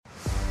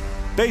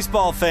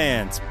Baseball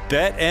fans,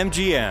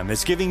 BetMGM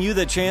is giving you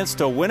the chance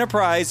to win a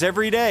prize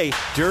every day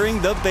during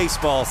the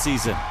baseball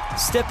season.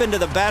 Step into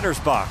the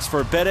batter's box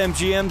for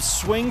BetMGM's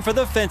Swing for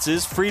the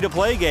Fences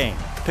free-to-play game.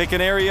 Pick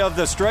an area of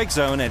the strike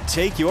zone and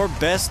take your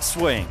best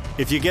swing.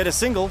 If you get a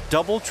single,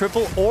 double,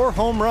 triple, or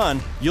home run,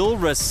 you'll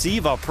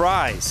receive a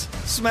prize.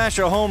 Smash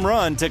a home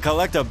run to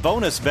collect a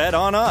bonus bet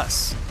on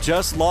us.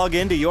 Just log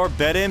into your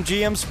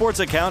BetMGM sports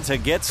account to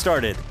get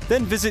started.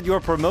 Then visit your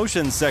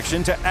promotions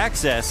section to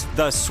access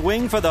the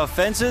Swing for the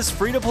Fences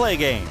free-to-play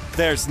game.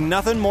 There's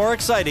nothing more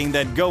exciting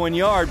than going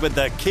yard with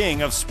the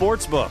king of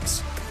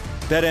sportsbooks.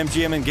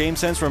 BetMGM and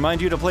GameSense remind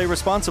you to play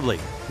responsibly.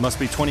 Must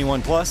be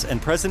 21 plus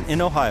and present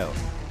in Ohio.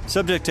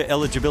 Subject to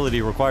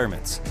eligibility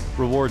requirements.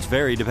 Rewards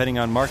vary depending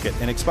on market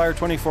and expire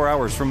 24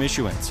 hours from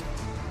issuance.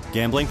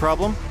 Gambling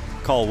problem?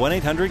 Call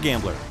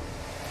 1-800-GAMBLER.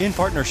 In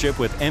partnership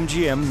with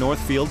MGM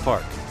Northfield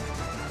Park.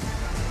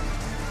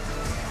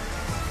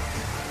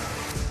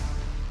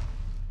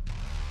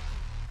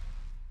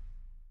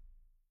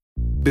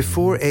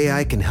 Before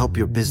AI can help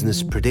your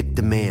business predict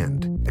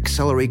demand,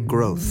 accelerate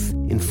growth,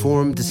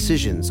 inform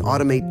decisions,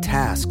 automate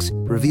tasks,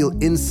 reveal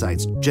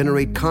insights,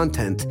 generate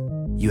content,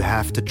 you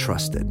have to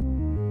trust it.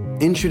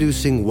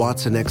 Introducing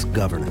watsonx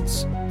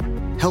Governance,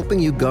 helping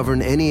you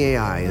govern any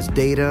AI as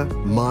data,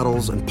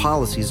 models, and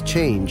policies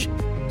change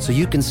so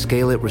you can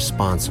scale it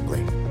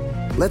responsibly.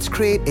 Let's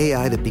create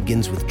AI that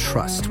begins with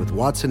trust with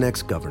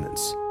watsonx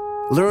Governance.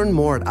 Learn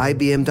more at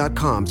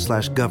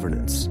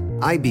ibm.com/governance.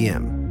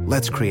 IBM,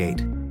 let's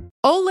create.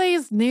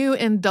 Olay's new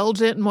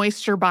Indulgent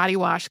Moisture Body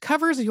Wash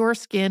covers your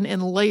skin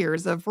in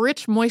layers of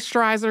rich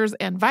moisturizers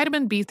and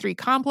vitamin B3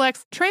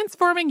 complex,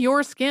 transforming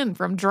your skin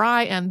from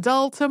dry and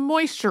dull to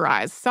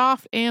moisturized,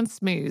 soft, and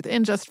smooth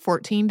in just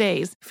 14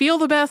 days. Feel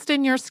the best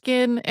in your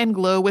skin and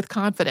glow with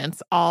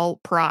confidence, all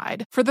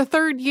pride. For the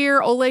third year,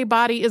 Olay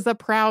Body is a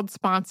proud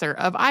sponsor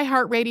of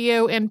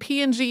iHeartRadio and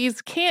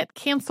P&G's Can't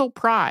Cancel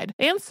Pride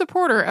and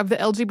supporter of the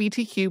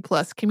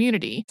LGBTQ+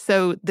 community.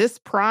 So this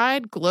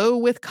pride, glow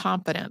with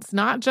confidence,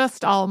 not just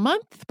all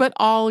month, but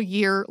all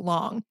year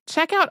long.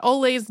 Check out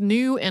Olay's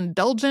new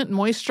Indulgent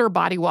Moisture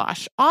Body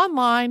Wash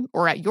online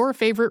or at your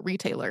favorite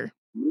retailer.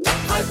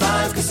 High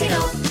Five Casino.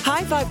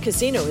 High Five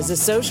Casino is a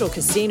social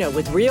casino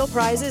with real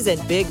prizes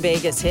and big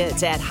Vegas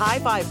hits at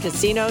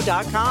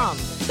highfivecasino.com.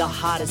 The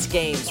hottest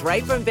games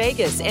right from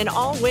Vegas, and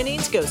all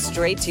winnings go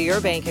straight to your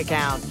bank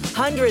account.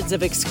 Hundreds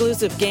of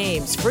exclusive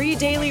games, free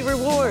daily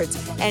rewards,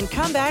 and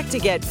come back to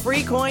get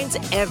free coins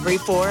every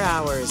 4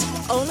 hours.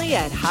 Only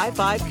at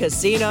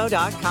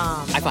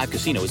highfivecasino.com. High Five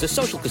Casino is a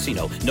social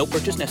casino. No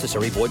purchase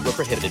necessary. Void where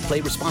prohibited. Play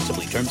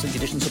responsibly. Terms and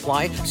conditions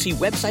apply. See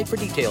website for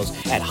details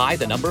at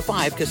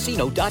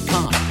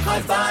high5casino.com.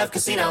 High Five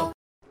Casino.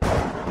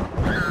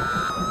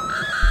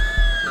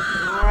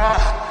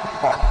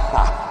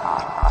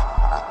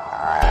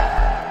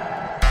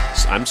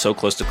 I'm so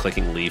close to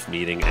clicking leave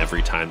meeting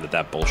every time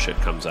that bullshit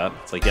comes up.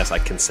 It's like, yes, I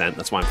consent.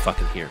 That's why I'm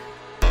fucking here.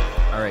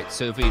 All right,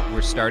 Sophie,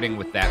 we're starting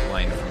with that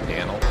line from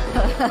Daniel.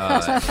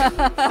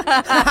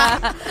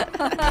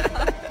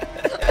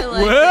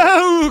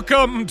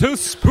 Welcome to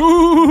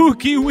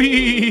Spooky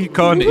Week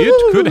on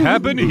It Could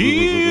Happen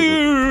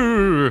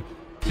Here.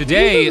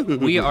 Today,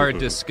 we are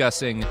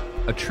discussing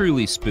a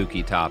truly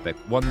spooky topic,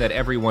 one that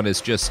everyone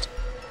is just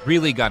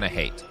really gonna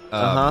hate.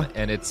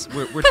 And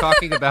we're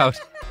talking about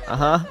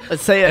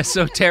let's say it.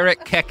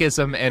 Esoteric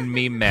Kekism and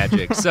meme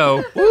magic.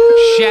 So,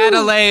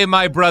 Chatelet,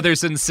 my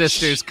brothers and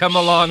sisters, come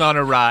along on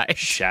a ride.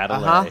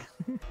 Chatelet.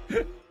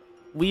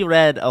 We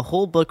read a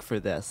whole book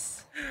for this.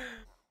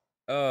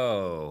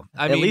 Oh,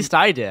 at least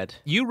I did.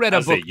 You read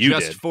a book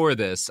just for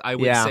this. I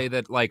would say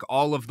that like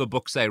all of the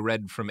books I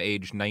read from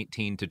age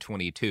 19 to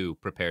 22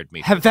 prepared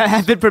me. Have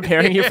been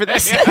preparing you for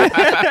this.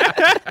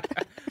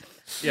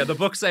 Yeah, the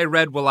books I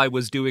read while I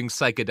was doing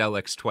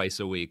psychedelics twice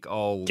a week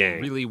all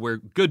really were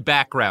good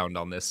background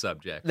on this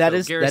subject. That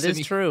is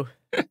true.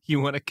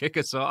 You want to kick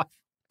us off?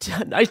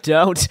 I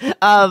don't.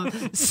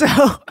 So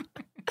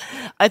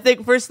I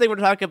think first thing we're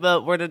talking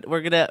about,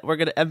 we're gonna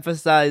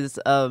emphasize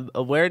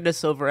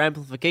awareness over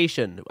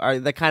amplification.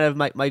 The kind of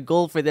my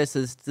goal for this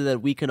is so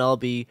that we can all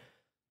be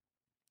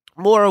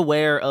more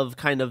aware of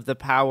kind of the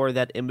power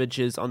that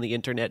images on the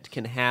internet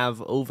can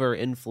have over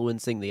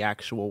influencing the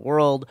actual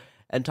world,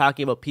 and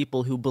talking about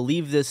people who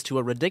believe this to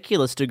a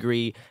ridiculous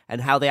degree and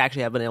how they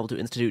actually have been able to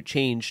institute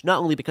change, not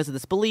only because of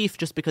this belief,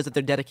 just because of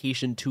their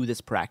dedication to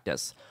this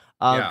practice.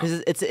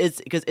 Because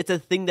it's a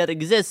thing that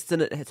exists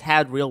and it has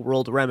had real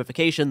world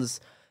ramifications,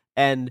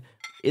 and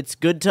it's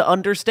good to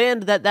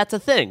understand that that's a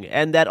thing,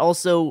 and that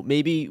also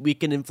maybe we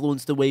can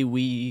influence the way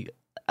we,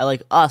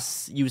 like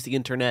us, use the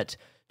internet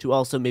to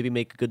also maybe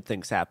make good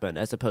things happen,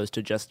 as opposed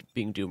to just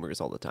being doomers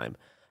all the time.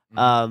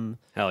 Hell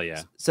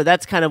yeah. So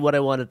that's kind of what I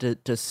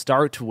wanted to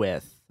start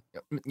with.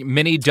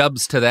 Many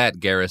dubs to that,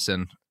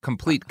 Garrison.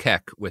 Complete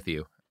keck with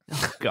you.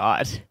 Oh,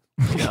 God.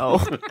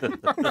 No.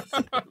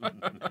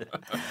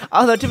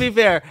 Although, to be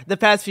fair, the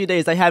past few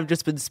days I have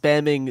just been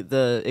spamming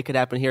the It Could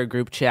Happen Here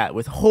group chat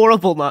with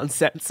horrible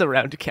nonsense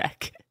around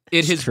Keck.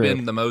 It has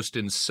been the most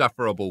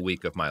insufferable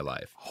week of my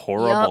life.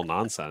 Horrible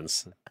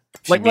nonsense.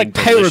 like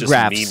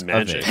paragraphs paragraphs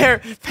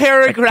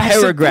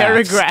of it.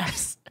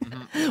 paragraphs.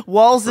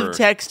 Walls of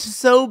text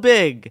so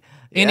big.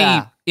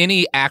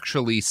 Any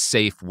actually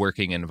safe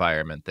working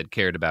environment that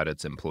cared about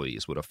its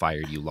employees would have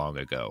fired you long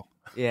ago.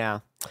 Yeah.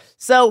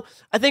 So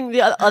I think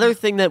the other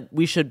thing that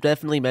we should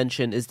definitely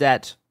mention is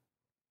that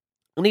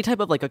any type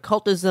of like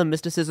occultism,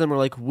 mysticism, or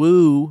like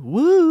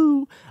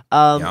woo,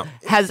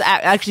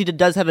 actually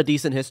does have a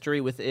decent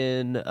history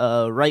within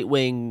right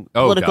wing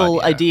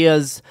political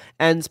ideas,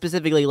 and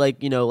specifically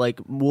like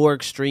more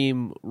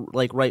extreme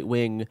like right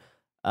wing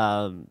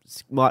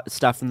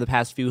stuff from the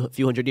past few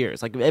hundred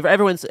years. Like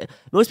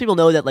most people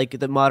know that like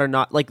the modern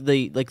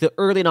the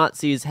early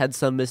Nazis had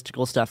some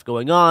mystical stuff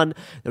going on.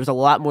 There was a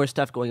lot more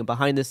stuff going on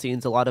behind the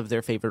scenes. A lot of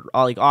their favorite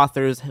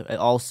authors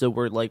also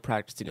were like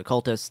practicing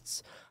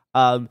occultists.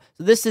 So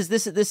this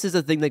is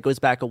a thing that goes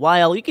back a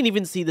while. You can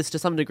even see this to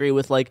some degree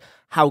with like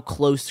how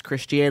close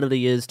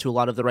Christianity is to a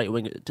lot of the right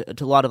wing,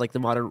 to a lot of like the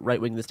modern right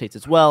wing in the States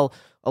as well.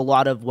 A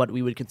lot of what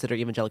we would consider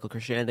evangelical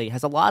Christianity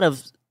has a lot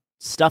of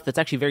stuff that's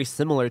actually very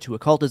similar to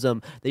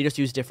occultism. They just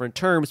use different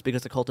terms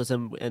because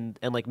occultism and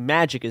like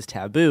magic is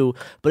taboo,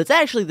 but it's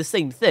actually the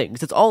same thing.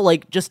 It's all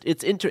like just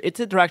it's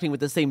interacting with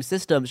the same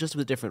systems, just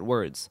with different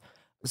words.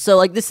 So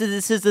like this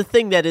is the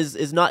thing that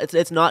is not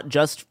it's not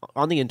just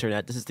on the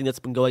internet. This is a thing that's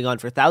been going on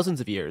for thousands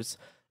of years.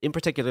 In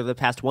particular, the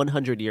past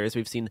 100 years,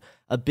 we've seen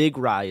a big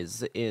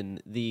rise in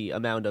the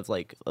amount of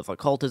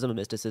occultism and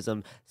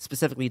mysticism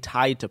specifically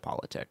tied to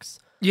politics.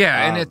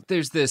 Yeah, and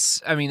there's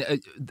this. I mean,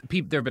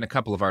 there have been a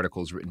couple of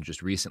articles written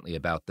just recently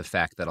about the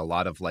fact that a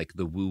lot of like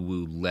the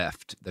woo-woo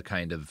left, the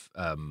kind of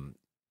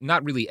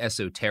not really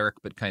esoteric,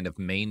 but kind of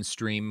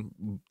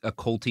mainstream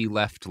occulty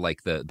left,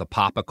 like the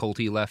pop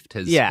occulty left,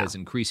 has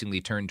increasingly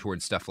turned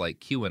towards stuff like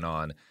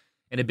QAnon,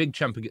 and a big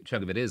chunk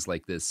of it is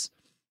like this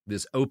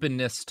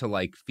openness to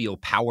like feel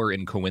power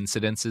in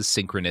coincidences.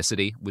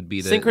 Synchronicity would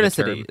be the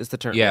term. Is the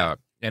term. Yeah,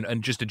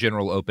 and just a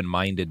general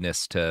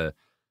open-mindedness to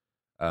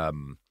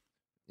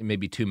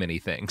maybe too many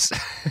things.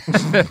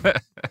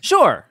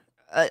 Sure.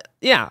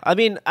 Yeah. I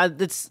mean,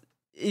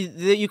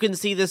 you can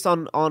see this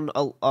on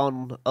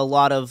a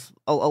lot of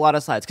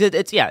sides, because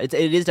it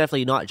is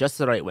definitely not just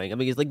the right wing. I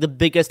mean, it's like the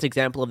biggest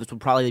example of this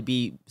would probably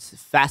be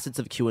facets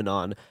of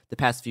QAnon. The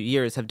past few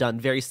years have done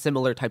very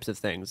similar types of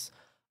things.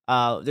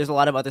 There's a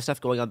lot of other stuff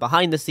going on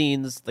behind the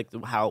scenes, like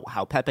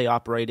how Pepe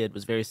operated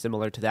was very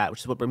similar to that, which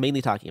is what we're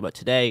mainly talking about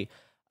today.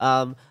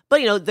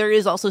 But there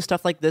is also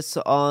stuff like this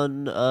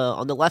on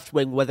the left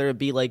wing, whether it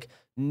be like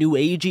new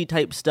agey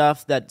type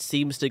stuff that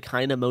seems to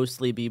kind of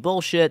mostly be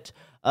bullshit.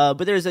 But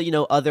there's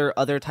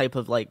other type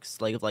of like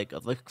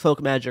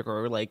folk magic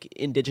or like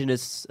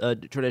indigenous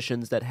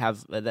traditions that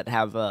have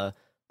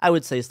I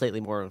would say slightly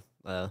more.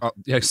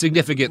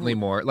 Significantly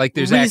more. Like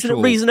there's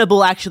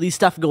reasonable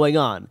stuff going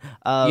on.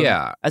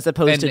 As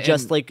opposed to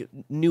just like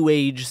new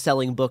age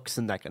selling books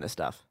and that kind of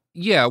stuff.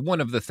 Yeah,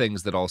 one of the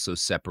things that also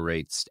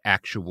separates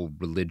actual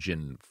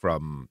religion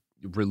from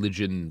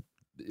religion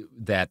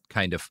that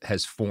kind of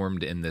has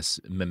formed in this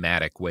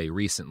mimetic way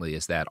recently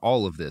is that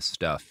all of this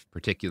stuff,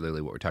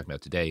 particularly what we're talking about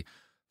today,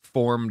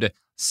 formed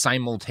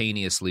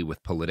simultaneously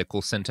with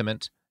political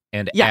sentiment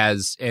and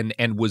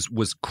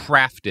was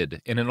crafted,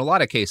 and in a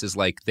lot of cases,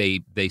 like they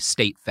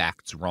state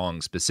facts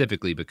wrong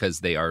specifically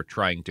because they are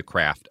trying to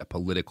craft a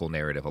political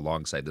narrative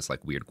alongside this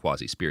like weird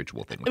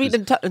quasi-spiritual thing. I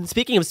mean, and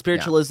speaking of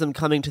spiritualism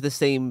coming to the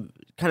same,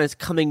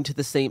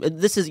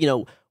 this is,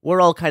 we're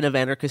all kind of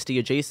anarchisty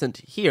adjacent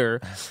here,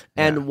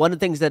 and one of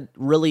the things that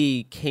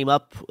really came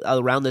up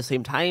around the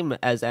same time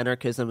as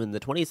anarchism in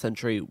the 20th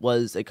century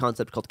was a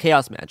concept called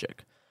chaos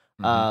magic.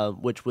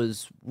 Which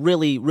was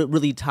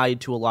really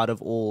tied to a lot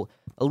of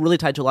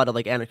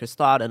like anarchist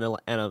thought and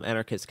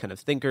anarchist kind of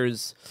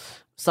thinkers.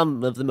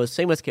 Some of the most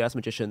famous chaos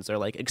magicians are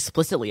like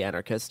explicitly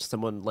anarchist.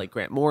 Someone like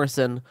Grant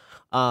Morrison.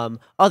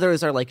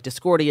 Others are like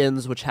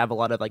Discordians, which have a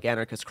lot of like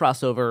anarchist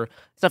crossover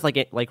stuff.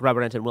 Like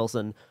Robert Anton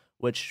Wilson,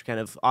 which kind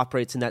of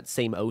operates in that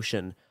same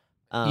ocean.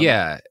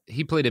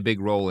 He played a big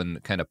role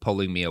in kind of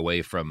pulling me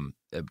away from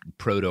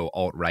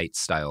proto-alt-right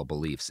style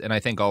beliefs. And I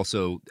think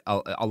also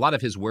a lot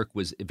of his work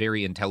was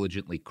very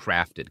intelligently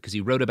crafted because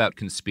he wrote about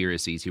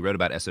conspiracies, he wrote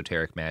about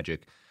esoteric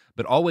magic,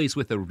 but always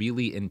with a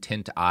really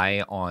intent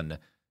eye on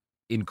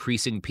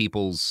increasing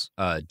people's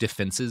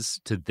defenses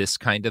to this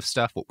kind of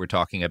stuff, what we're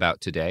talking about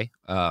today.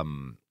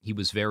 He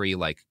was very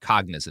like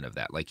cognizant of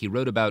that. Like he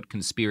wrote about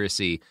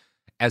conspiracy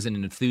as an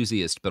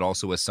enthusiast, but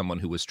also as someone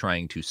who was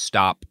trying to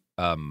stop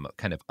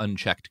kind of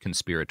unchecked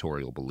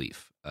conspiratorial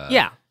belief.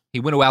 He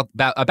went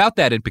about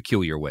that in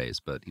peculiar ways,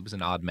 but he was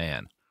an odd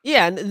man.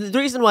 Yeah, and the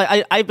reason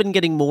why I've been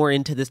getting more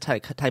into this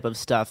type of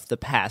stuff the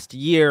past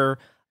year,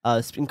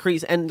 and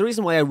the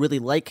reason why I really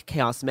like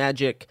chaos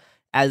magic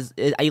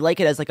I like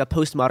it as like a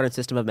postmodern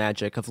system of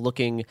magic, of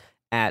looking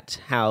at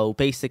how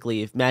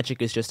basically if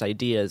magic is just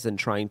ideas and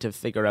trying to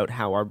figure out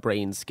how our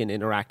brains can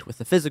interact with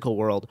the physical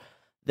world,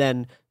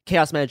 then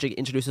chaos magic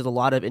introduces a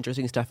lot of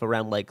interesting stuff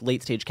around like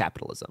late stage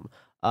capitalism,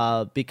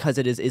 because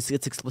it's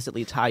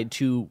explicitly tied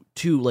to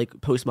like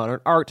postmodern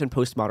art and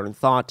postmodern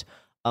thought.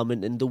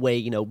 and the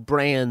way,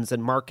 brands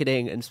and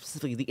marketing and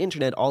specifically the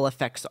internet all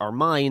affects our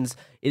minds.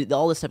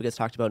 All this stuff gets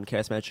talked about in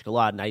Chaos Magic a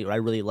lot, and I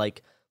really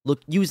like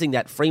using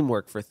that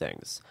framework for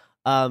things.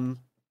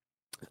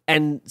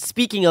 And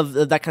speaking of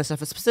that kind of stuff,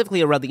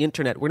 specifically around the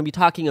internet, we're going to be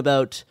talking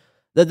about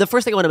the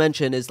first thing I want to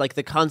mention is like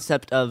the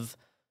concept of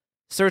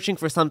searching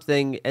for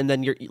something and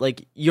then you're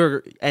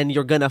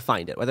gonna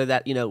find it. Whether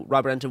that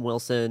Robert Anton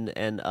Wilson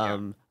and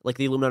like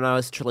the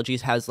Illuminatus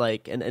trilogies has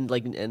like and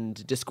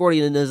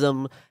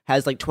Discordianism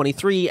has like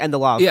 23 and the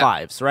Law of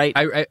Fives, right?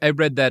 I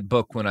read that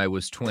book when I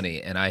was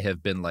 20, and I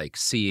have been like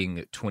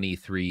seeing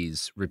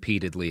 23s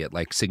repeatedly at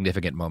like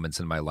significant moments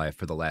in my life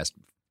for the last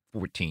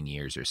 14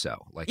 years or so.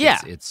 Like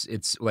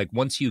it's like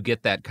once you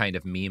get that kind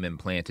of meme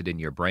implanted in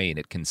your brain,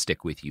 it can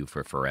stick with you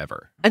for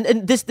forever.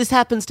 And this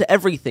happens to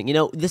everything.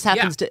 This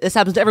happens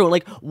to everyone.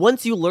 Like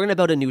once you learn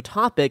about a new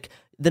topic,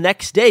 the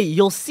next day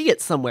you'll see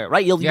it somewhere,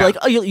 right? You'll be like,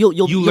 oh,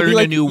 you'll learn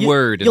a new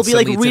word. You'll be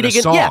like reading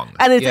it,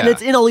 and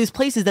it's in all these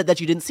places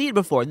that you didn't see it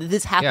before.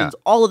 This happens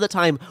all of the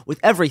time with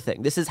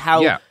everything. This is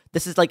how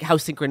this is like how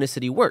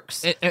synchronicity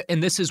works.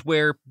 And this is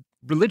where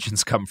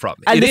religions come from.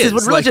 And this is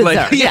what religions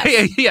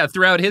are.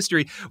 Throughout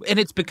history. And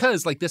it's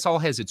because like this all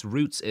has its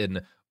roots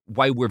in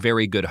why we're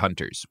very good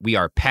hunters. We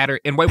are pattern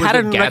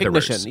good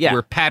gatherers.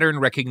 We're pattern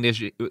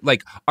recognition.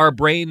 Like our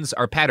brains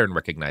are pattern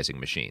recognizing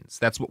machines.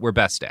 That's what we're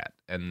best at.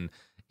 And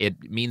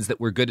it means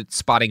that we're good at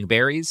spotting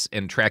berries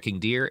and tracking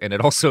deer, and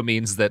it also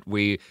means that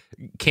we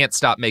can't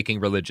stop making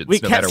religions. We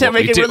can't stop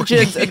making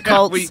religions and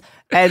cults,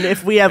 and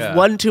if we have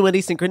one too many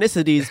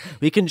synchronicities,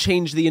 we can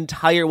change the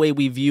entire way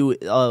we view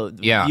about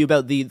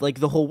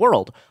the whole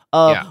world,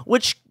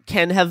 which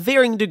can have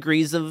varying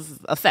degrees of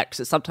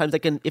effects. Sometimes that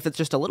can, if it's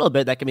just a little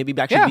bit, that can maybe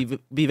actually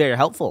be very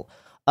helpful.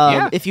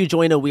 If you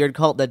join a weird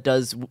cult that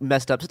does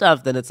messed up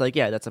stuff, then it's like,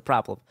 that's a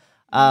problem.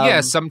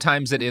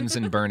 Sometimes it ends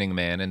in Burning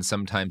Man, and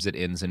sometimes it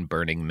ends in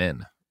Burning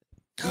Men.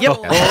 Yep.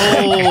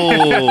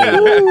 Oh,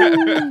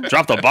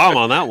 drop the bomb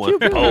on that one.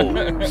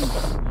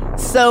 Oh.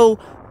 So,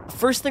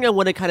 first thing I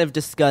want to kind of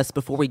discuss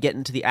before we get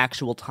into the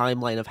actual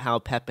timeline of how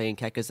Pepe and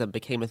Kekism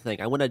became a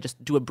thing, I want to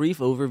just do a brief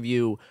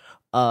overview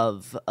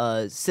of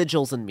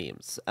sigils and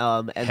memes,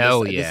 and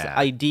this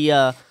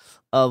idea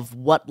of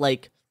what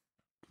like.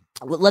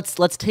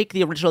 Let's take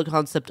the original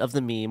concept of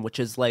the meme, which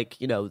is like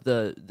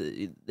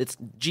its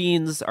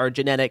genes are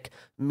genetic,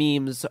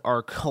 memes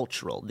are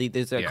cultural.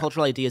 These are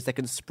cultural ideas that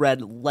can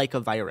spread like a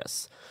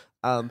virus,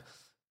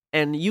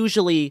 and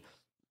usually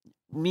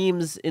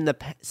memes in the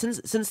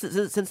since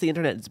the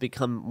internet has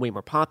become way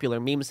more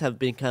popular, memes have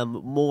become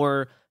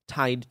more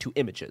tied to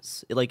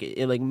images. Like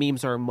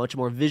memes are a much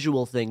more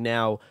visual thing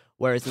now.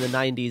 Whereas in the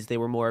 90s they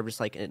were more of just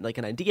like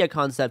an idea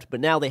concept, but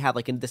now they have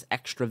like this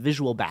extra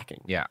visual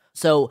backing. Yeah.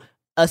 So.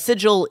 A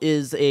sigil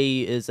is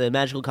a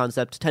magical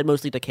concept, tied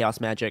mostly to chaos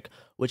magic,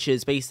 which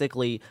is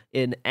basically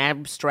an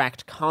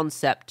abstract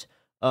concept,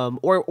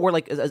 or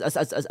like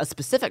a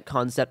specific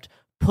concept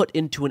put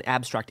into an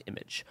abstract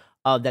image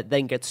that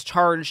then gets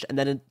charged, and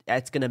then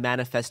it's going to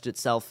manifest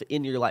itself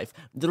in your life.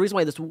 The reason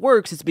why this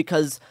works is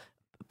because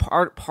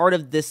part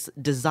of this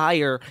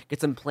desire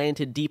gets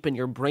implanted deep in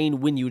your brain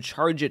when you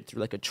charge it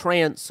through like a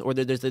trance, or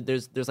there's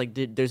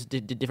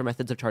different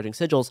methods of charging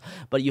sigils,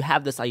 but you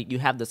have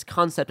this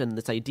concept and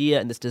this idea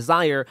and this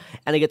desire,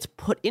 and it gets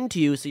put into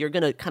you, so you're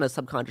gonna kind of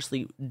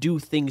subconsciously do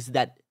things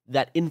that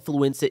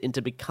influence it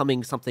into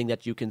becoming something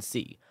that you can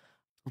see.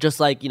 Just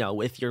like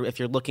if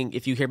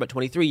you hear about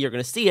 23, you're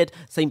gonna see it.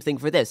 Same thing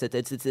for this.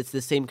 It's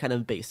the same kind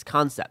of base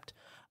concept.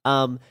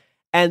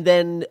 And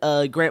then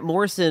Grant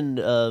Morrison,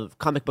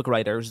 comic book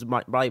writer, is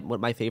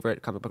my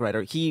favorite comic book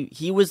writer.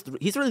 He's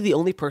really the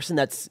only person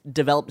that's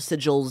developed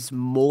sigils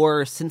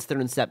more since their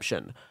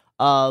inception,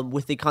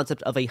 with the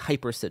concept of a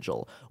hyper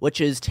sigil, which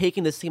is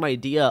taking the same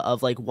idea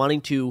of like wanting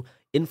to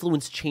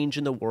influence change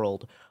in the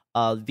world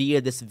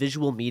via this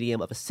visual medium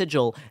of a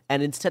sigil,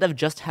 and instead of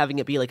just having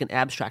it be like an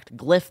abstract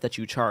glyph that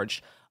you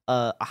charge,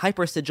 a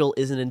hyper sigil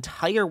is an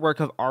entire work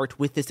of art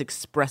with this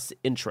express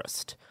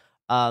interest.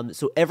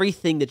 So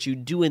everything that you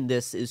do in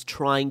this is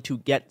trying to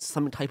get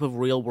some type of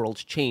real world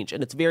change,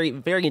 and it's very,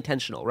 very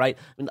intentional, right?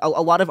 I mean,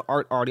 a lot of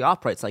art already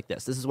operates like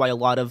this. This is why a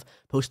lot of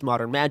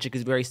postmodern magic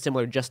is very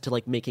similar just to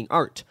like making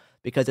art,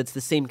 because it's the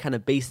same kind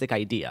of basic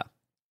idea.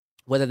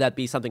 Whether that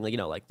be something like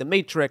like The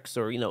Matrix,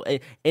 or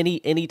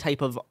any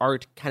type of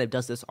art kind of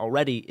does this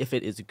already if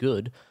it is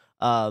good,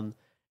 and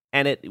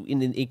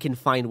it can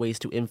find ways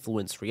to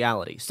influence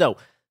reality. So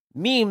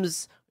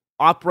memes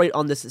operate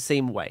on this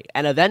same way,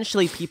 and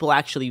eventually people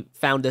actually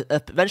found it.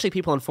 Eventually,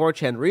 people on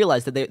 4chan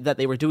realized that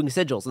they were doing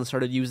sigils and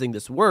started using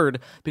this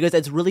word, because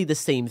it's really the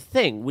same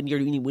thing. When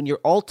you're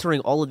altering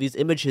all of these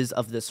images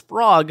of this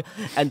frog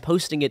and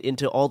posting it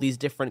into all these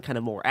different kind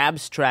of more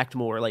abstract,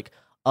 more like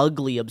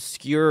ugly,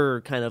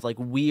 obscure, kind of like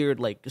weird,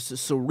 like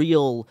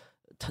surreal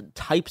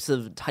types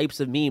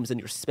of memes, and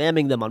you're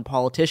spamming them on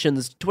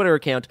politicians' Twitter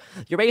account,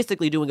 you're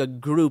basically doing a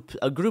group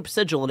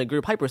sigil and a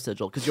group hyper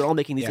sigil, because you're all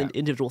making these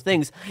individual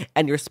things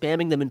and you're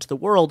spamming them into the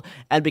world.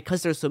 And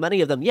because there's so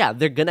many of them,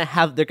 they're gonna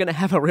have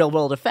a real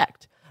world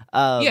effect.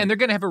 And they're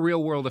going to have a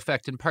real world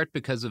effect in part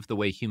because of the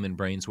way human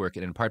brains work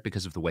and in part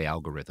because of the way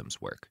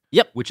algorithms work.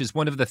 Yep. Which is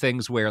one of the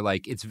things where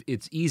like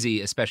it's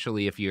easy,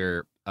 especially if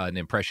you're an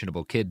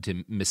impressionable kid,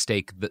 to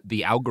mistake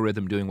the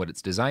algorithm doing what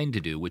it's designed to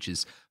do, which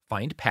is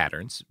find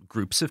patterns,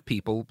 groups of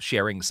people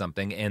sharing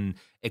something, and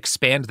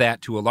expand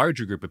that to a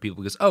larger group of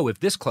people because, if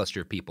this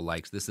cluster of people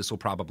likes this will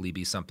probably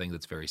be something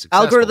that's very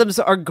successful.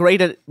 Algorithms are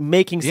great at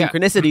making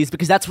synchronicities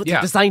because that's what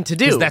they're designed to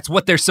do. That's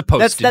what they're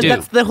supposed to do.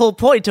 That's the whole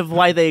point of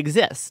why they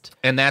exist.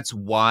 And that's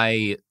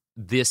why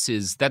this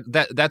is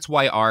that's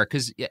why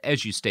because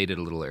as you stated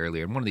a little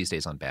earlier, and one of these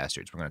days on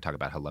Bastards, we're going to talk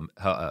about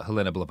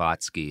Helena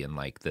Blavatsky and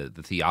like the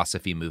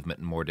Theosophy movement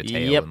in more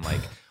detail and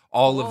like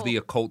all of the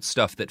occult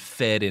stuff that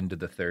fed into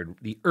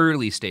the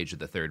early stage of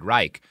the Third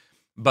Reich.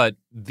 But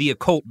the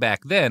occult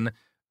back then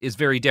is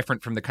very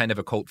different from the kind of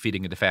occult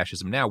feeding into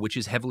fascism now, which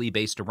is heavily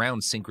based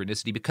around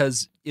synchronicity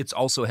because it's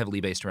also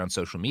heavily based around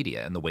social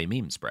media and the way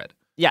memes spread.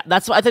 Yeah,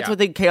 that's why I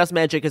think chaos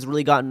magic has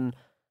really gotten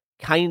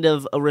kind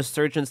of a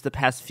resurgence the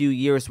past few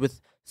years with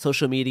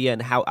social media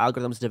and how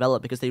algorithms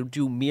develop, because they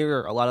do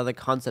mirror a lot of the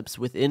concepts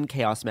within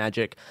chaos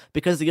magic,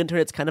 because the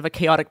internet's kind of a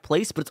chaotic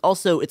place, but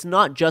it's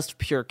not just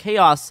pure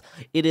chaos,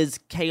 it is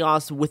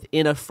chaos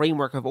within a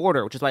framework of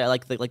order, which is why I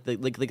like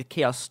the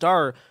chaos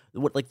star,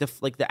 like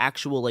the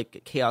actual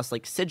like chaos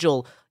like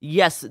sigil.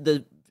 Yes,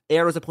 the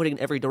arrows are pointing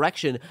in every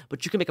direction,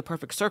 but you can make a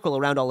perfect circle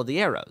around all of the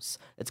arrows.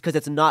 It's because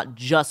it's not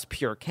just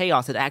pure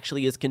chaos, it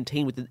actually is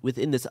contained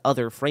within this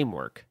other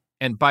framework.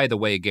 And by the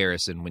way,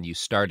 Garrison, when you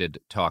started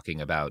talking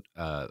about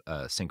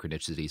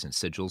synchronicities and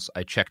sigils,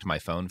 I checked my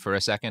phone for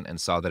a second and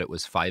saw that it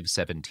was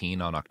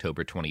 5/17 on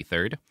October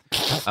 23rd.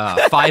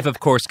 5, of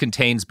course,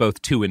 contains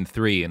both 2 and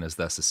 3 and is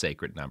thus a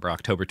sacred number.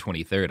 October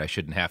 23rd, I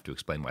shouldn't have to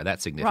explain why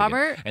that's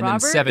significant. Then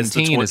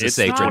 17 is a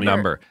sacred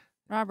number.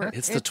 Robert,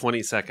 it's the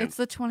 22nd. It's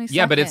the 22nd.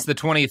 Yeah, but it's the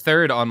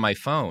 23rd on my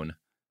phone.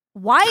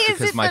 Why is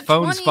because it my the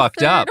phone's 23rd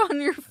fucked up? On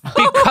your phone?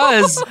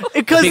 Because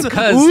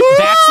woo!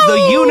 That's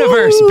the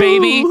universe,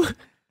 baby.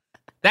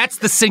 That's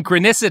the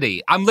synchronicity.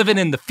 I'm living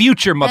in the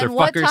future,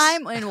 motherfuckers.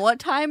 And what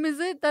time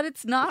is it that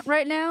it's not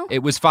right now?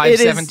 It was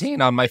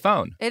 5:17 on my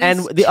phone.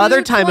 And the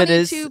other time it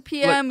is 2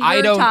 p.m.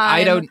 Look,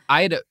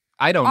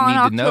 I don't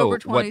need to know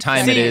what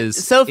time it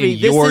is, Sophie, in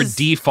your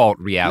default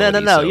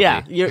reality. No. Sophie.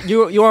 Yeah,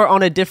 you're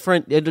on a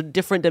different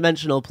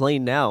dimensional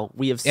plane now.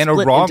 We have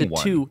split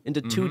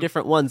into two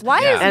different ones. Why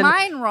is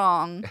mine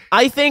wrong?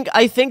 I think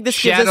this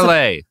gives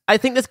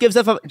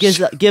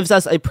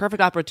us a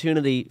perfect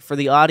opportunity for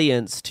the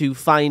audience to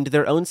find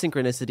their own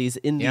synchronicities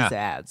in these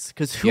ads,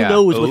 because who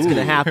knows what's going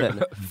to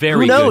happen?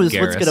 Who knows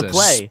what's going to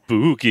play?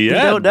 Spooky we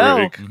ad don't know.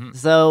 break.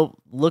 So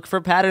look for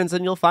patterns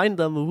and you'll find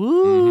them.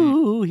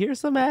 Woo! Here's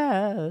some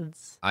ads.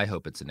 I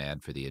hope it's an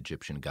ad for the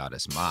Egyptian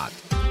goddess Ma'at.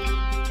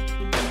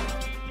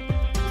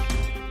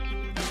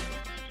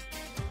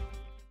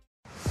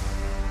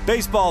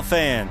 Baseball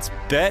fans,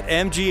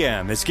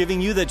 BetMGM is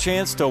giving you the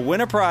chance to win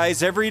a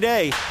prize every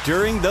day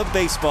during the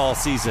baseball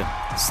season.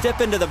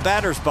 Step into the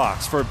batter's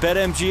box for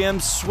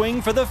BetMGM's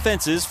Swing for the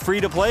Fences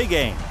free-to-play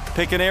game.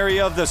 Pick an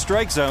area of the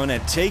strike zone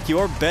and take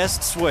your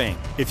best swing.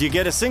 If you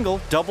get a single,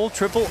 double,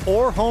 triple,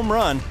 or home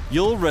run,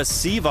 you'll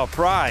receive a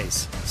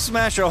prize.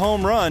 Smash a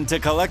home run to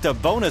collect a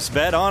bonus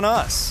bet on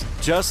us.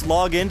 Just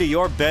log into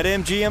your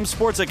BetMGM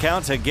sports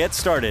account to get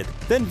started.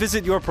 Then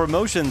visit your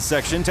promotions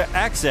section to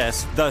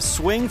access the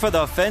Swing for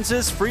the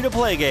Fences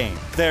free-to-play game.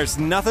 There's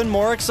nothing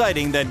more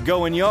exciting than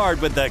going yard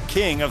with the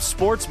king of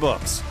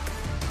sportsbooks.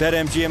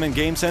 BetMGM and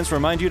GameSense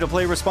remind you to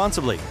play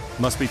responsibly.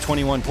 Must be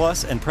 21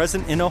 plus and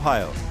present in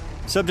Ohio.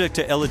 Subject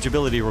to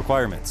eligibility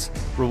requirements.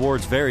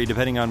 Rewards vary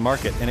depending on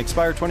market and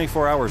expire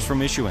 24 hours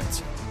from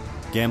issuance.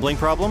 Gambling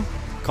problem?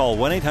 Call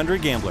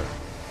 1-800-GAMBLER.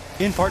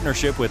 In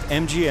partnership with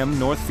MGM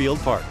Northfield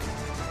Park.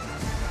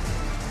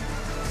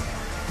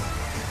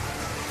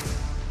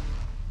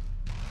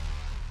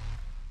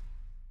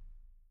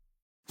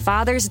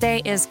 Father's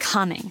Day is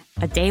coming,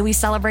 a day we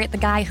celebrate the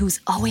guy who's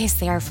always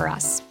there for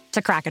us.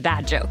 To crack a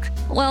dad joke.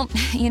 Well,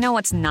 you know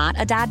what's not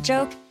a dad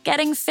joke?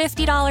 Getting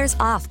 $50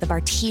 off the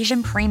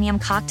Bartesian Premium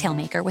Cocktail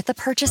Maker with the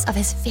purchase of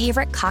his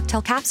favorite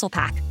cocktail capsule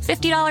pack.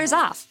 $50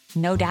 off.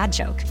 No dad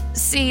joke.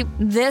 See,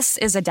 this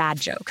is a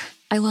dad joke.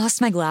 I lost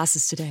my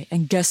glasses today,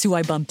 and guess who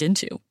I bumped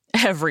into?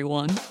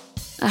 Everyone.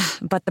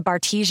 But the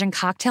Bartesian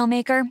Cocktail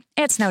Maker,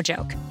 it's no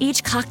joke.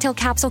 Each cocktail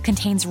capsule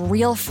contains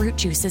real fruit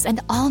juices and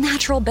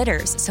all-natural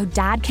bitters, so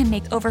Dad can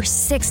make over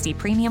 60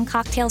 premium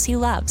cocktails he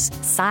loves.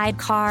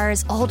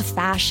 Sidecars, old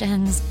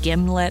fashions,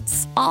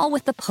 gimlets, all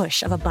with the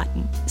push of a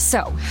button.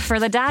 So, for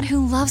the dad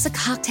who loves a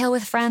cocktail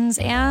with friends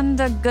and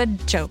a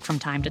good joke from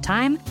time to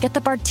time, get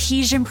the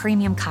Bartesian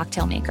Premium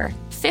Cocktail Maker.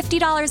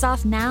 $50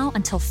 off now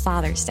until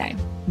Father's Day.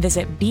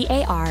 Visit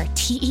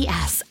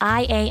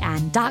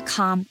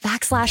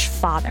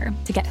BARTESIAN.com/father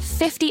to get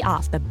 50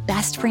 off the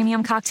best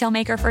premium cocktail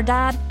maker for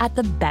dad at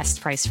the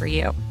best price for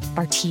you.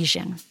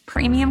 Bartesian.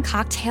 Premium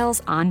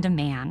cocktails on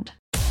demand.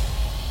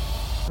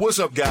 What's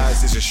up,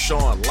 guys? This is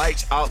Sean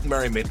Lights Out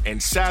Merriman,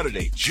 and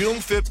Saturday, June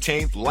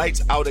 15th,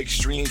 Lights Out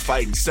Extreme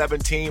Fighting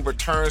 17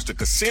 returns to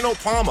Casino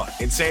Palma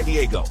in San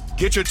Diego.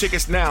 Get your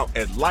tickets now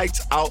at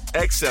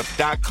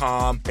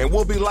lightsoutxf.com, and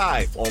we'll be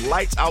live on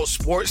Lights Out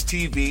Sports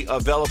TV,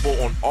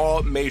 available on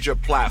all major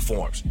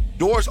platforms.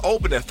 Doors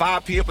open at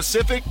 5 p.m.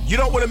 Pacific. You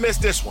don't want to miss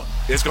this one.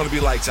 It's going to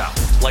be lights out.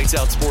 Lights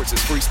Out Sports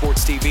is free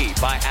sports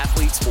TV by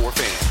athletes for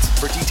fans.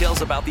 For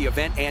details about the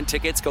event and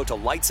tickets, go to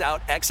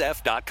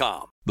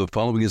lightsoutxf.com. The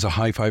following is a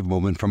high five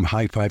moment from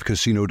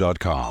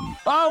highfivecasino.com.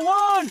 I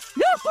won!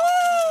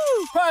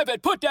 Yahoo!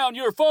 Private, put down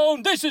your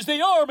phone. This is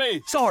the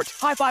Army. Sarge,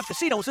 High Five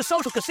Casino is a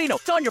social casino.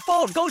 It's on your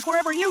phone. Goes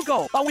wherever you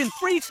go. I win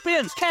free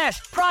spins,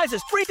 cash,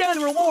 prizes, free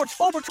daily rewards,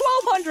 over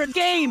 1,200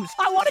 games.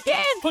 I won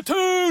again.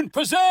 Platoon,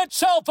 present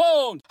cell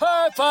phone.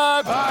 High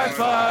Five. High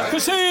Five.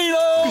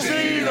 Casino.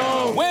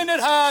 Casino. Win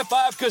at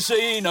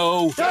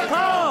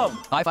highfivecasino.com.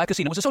 High Five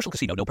Casino is a social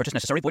casino. No purchase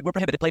necessary. Void where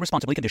prohibited. Play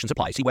responsibly. Conditions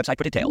apply. See website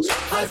for details.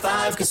 High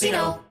Five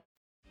Casino.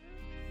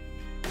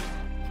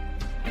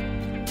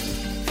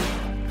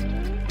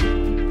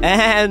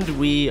 And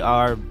we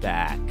are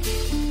back.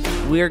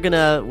 We're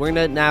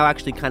gonna now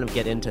actually kind of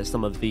get into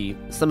some of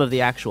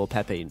the actual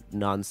Pepe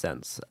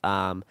nonsense.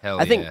 I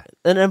think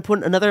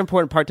another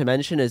important part to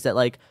mention is that,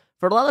 like,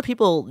 for a lot of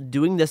people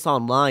doing this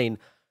online,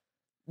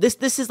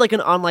 this is like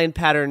an online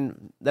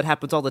pattern that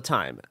happens all the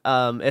time.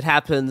 It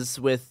happens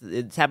with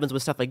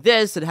stuff like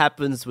this. It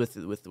happens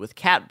with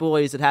Cat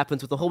Boys. It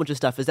happens with a whole bunch of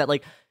stuff. Is that,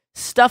 like,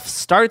 stuff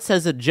starts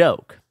as a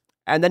joke,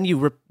 and then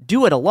you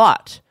do it a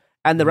lot.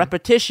 And the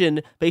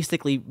repetition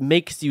basically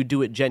makes you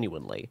do it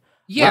genuinely.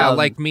 Yeah,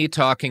 like me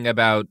talking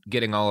about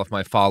getting all of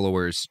my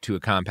followers to a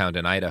compound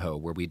in Idaho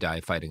where we die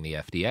fighting the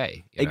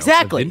FDA.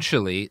 Exactly.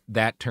 Eventually,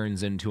 that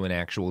turns into an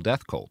actual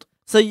death cult.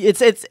 So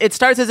it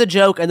starts as a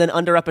joke, and then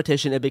under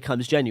repetition, it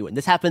becomes genuine.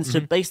 This happens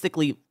to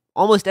basically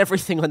almost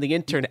everything on the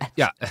internet.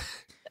 Yeah.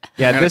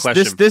 Yeah, this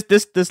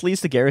leads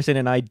to Garrison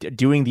and I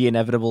doing the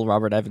inevitable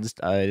Robert Evans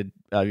Behind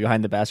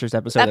the Bastards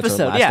episode. That's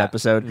our last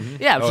episode.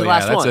 Mm-hmm. Yeah, it was the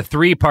last one. That's a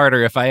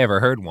 3-parter if I ever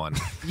heard one.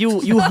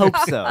 You hope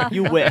so.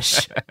 You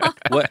wish.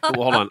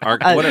 Hold on.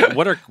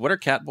 What are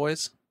Cat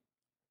Boys?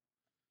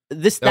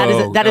 That is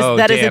a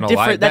different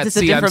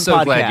I'm so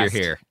podcast. Glad you're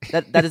here.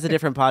 That is a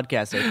different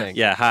podcast, I think.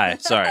 Yeah. Hi.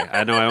 Sorry,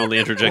 I know I only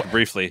interjected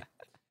briefly.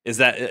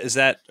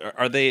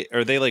 Are they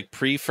like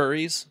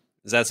pre-furries?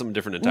 Is that something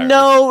different entirely?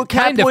 No,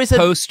 kind of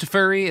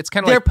post-furry. It's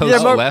kind of like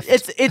post-left.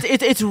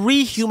 It's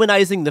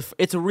rehumanizing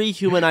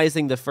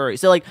the furry.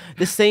 So, like,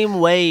 the same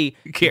way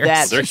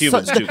that they're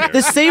humans too.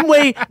 The same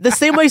way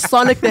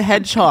Sonic the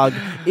Hedgehog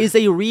is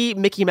a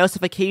Mickey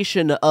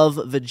Mouseification of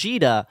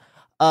Vegeta.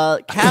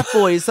 Cat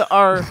Boys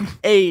are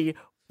a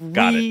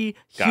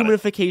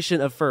rehumanification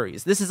of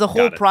furries. This is a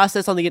whole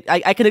process on the.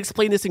 I can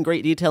explain this in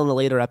great detail in a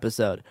later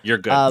episode. You're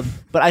good,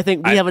 but I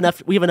think we have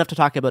enough. We have enough to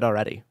talk about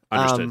already.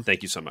 Understood.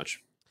 Thank you so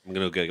much. I'm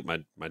going to go get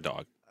my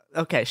dog.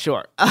 Okay,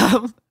 sure.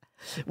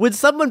 Would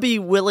someone be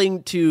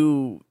willing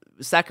to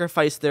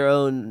sacrifice their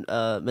own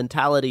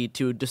mentality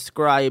to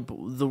describe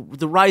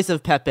the rise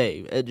of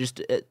Pepe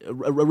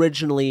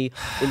originally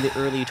in the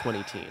early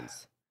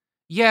 20-teens?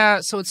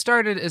 Yeah, so it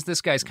started as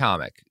this guy's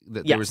comic.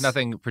 There was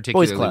nothing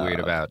particularly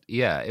weird about.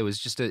 Yeah, it was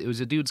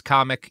a dude's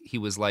comic. He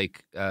was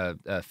like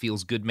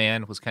Feels Good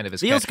Man was kind of his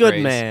Feels catchphrase.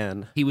 Good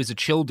Man. He was a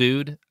chill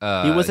dude.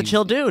 He was a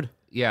chill dude.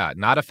 Yeah,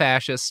 not a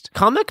fascist.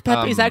 Comic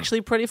Pepe's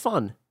actually pretty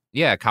fun.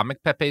 Yeah,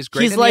 Comic Pepe's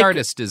great. And the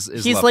artist is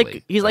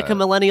lovely. He's like a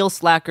millennial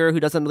slacker who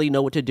doesn't really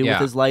know what to do with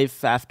his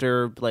life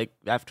after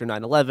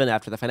 9/11,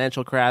 after the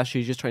financial crash.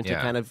 He's just trying to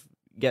kind of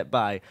get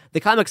by.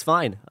 The comic's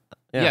fine.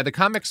 Yeah, the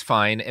comic's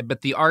fine,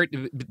 but the art,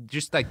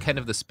 just like kind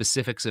of the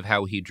specifics of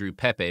how he drew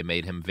Pepe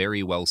made him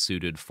very well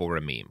suited for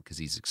a meme because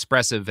he's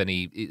expressive and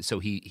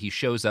he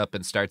shows up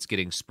and starts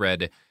getting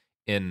spread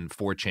in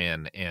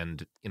 4chan,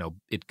 and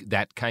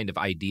that kind of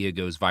idea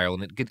goes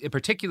viral, and it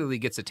particularly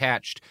gets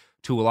attached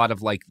to a lot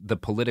of like the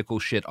political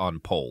shit on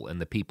Poll and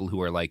the people who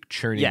are like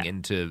churning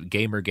into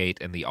Gamergate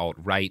and the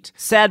alt-right.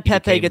 Sad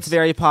Pepe gets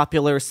very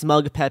popular.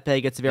 Smug Pepe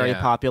gets very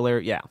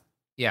popular.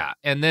 Yeah,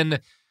 and then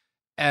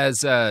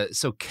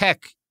so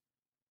Keck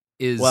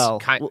is but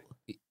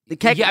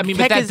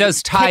that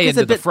does tie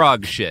into the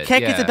frog shit.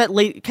 Keck is a bit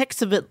late.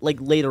 Keck's a bit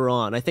like later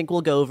on. I think we'll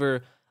go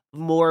over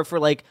more for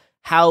like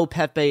how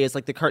Pepe is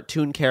like the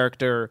cartoon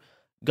character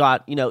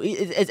got,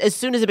 as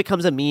soon as it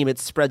becomes a meme, it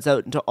spreads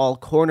out into all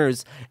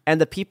corners, and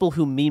the people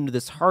who memed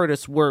this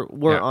hardest were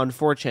on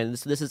 4chan.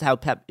 So this is how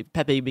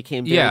Pepe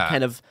became very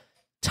kind of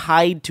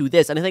tied to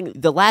this. And I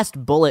think the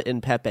last bullet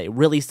in Pepe,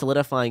 really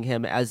solidifying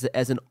him as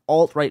an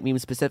alt-right meme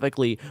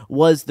specifically,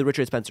 was the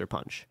Richard Spencer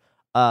punch.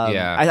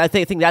 I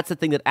think that's the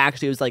thing that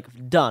actually was like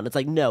done. It's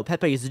like, no,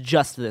 Pepe is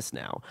just this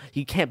now.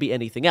 He can't be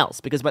anything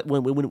else, because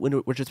when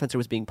Richard Spencer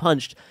was being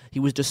punched, he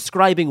was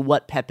describing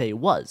what Pepe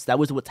was. That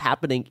was what's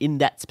happening in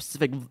that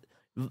specific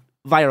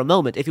viral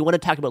moment. If you want to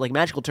talk about like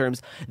magical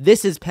terms,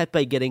 this is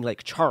Pepe getting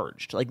like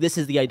charged. Like this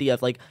is the idea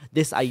of like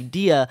this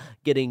idea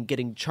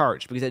getting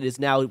charged, because it is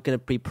now going to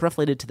be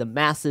proliferated to the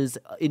masses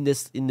in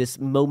this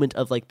moment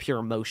of like pure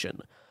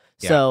emotion.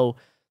 So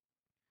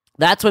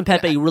That's when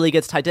Pepe really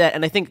gets tied to that.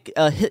 And I think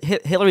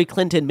Hillary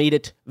Clinton made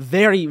it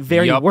very,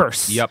 very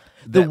worse.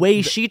 The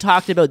way she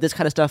talked about this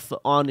kind of stuff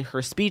on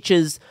her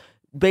speeches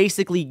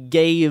basically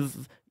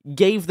gave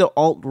the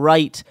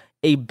alt-right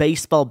a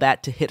baseball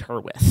bat to hit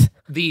her with.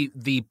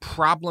 The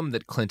problem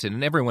that Clinton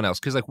and everyone else,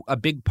 because like a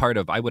big part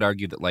of, I would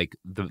argue that like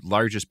the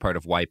largest part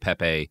of why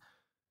Pepe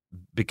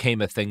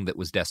became a thing that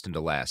was destined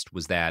to last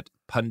was that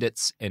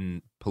pundits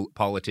and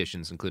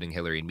politicians, including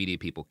Hillary and media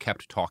people,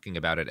 kept talking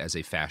about it as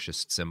a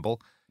fascist symbol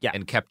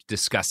and kept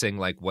discussing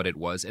like what it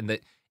was. And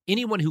that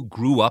anyone who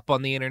grew up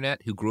on the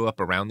internet, who grew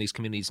up around these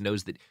communities,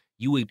 knows that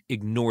you would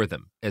ignore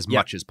them as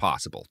much as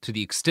possible. To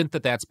the extent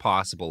that that's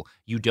possible,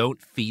 you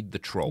don't feed the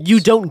trolls.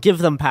 You don't give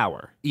them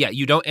power. Yeah,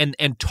 you don't.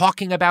 And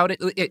talking about it,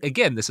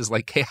 again, this is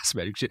like chaos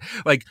magic shit.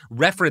 Like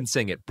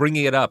referencing it,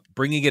 bringing it up,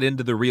 bringing it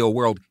into the real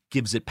world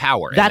gives it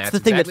power. That's the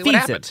thing that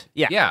feeds it.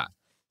 Yeah.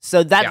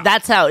 So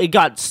that's how it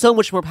got so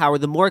much more power.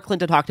 The more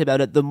Clinton talked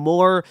about it, the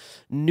more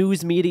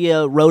news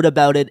media wrote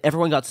about it.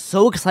 Everyone got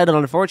so excited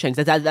on 4chan.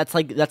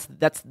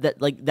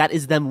 That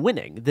is them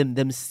winning,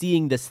 them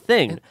seeing this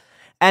thing.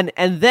 And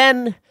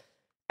then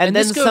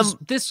this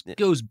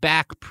goes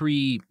back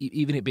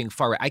even it being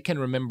far right. I can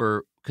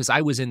remember because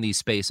I was in these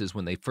spaces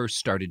when they first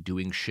started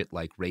doing shit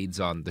like raids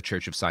on the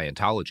Church of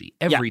Scientology.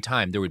 Every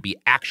time there would be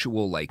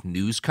actual like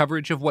news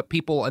coverage of what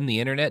people on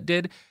the internet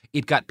did.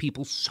 It got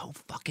people so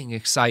fucking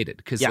excited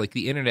because like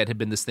the internet had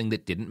been this thing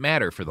that didn't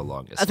matter for the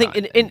longest time. I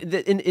think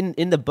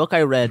in the book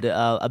I read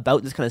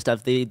about this kind of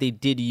stuff, they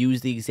did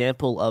use the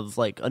example of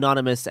like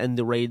Anonymous and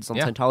the raids on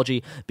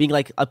Scientology being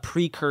like a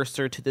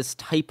precursor to this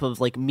type of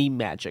like meme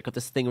magic, of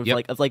this thing of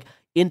like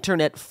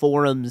internet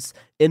forums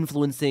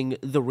influencing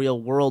the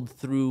real world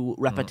through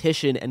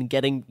repetition and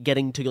getting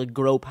to like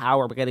grow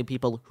power by getting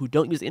people who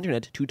don't use the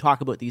internet to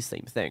talk about these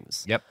same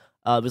things.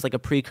 It was like a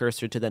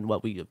precursor to then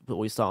what we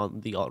saw on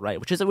the alt-right,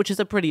 which is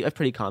a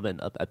pretty common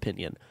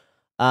opinion.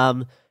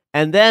 And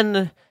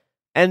then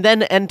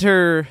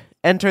enter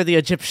the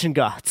Egyptian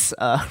gods.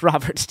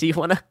 Robert, do you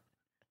wanna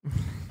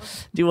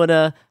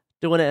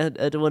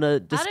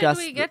discuss? How did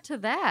we get to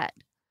that?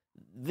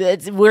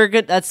 That's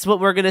what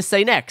we're gonna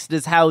say next.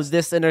 Is how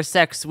this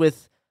intersects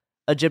with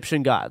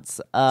Egyptian gods.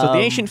 So the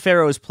ancient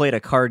pharaohs played a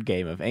card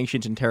game of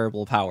ancient and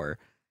terrible power.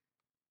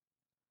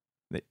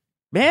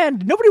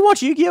 Man, nobody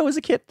watched Yu-Gi-Oh as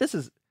a kid. This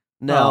is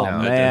no.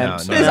 Man. I'm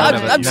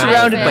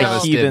surrounded by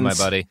heathens. My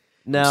buddy.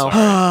 No,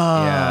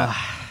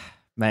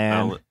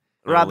 man.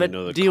 Robert,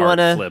 do you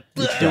wanna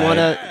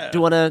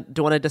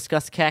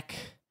discuss Keck?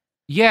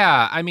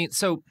 Yeah, I mean,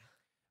 so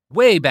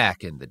way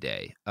back in the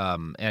day,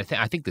 and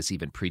I think this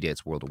even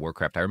predates World of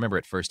Warcraft. I remember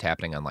it first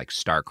happening on like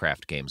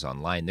StarCraft games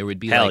online. There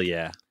would be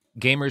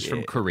gamers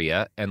from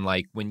Korea, and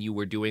like when you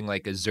were doing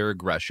like a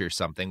Zerg rush or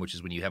something, which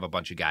is when you have a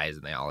bunch of guys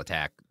and they all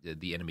attack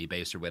the enemy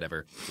base or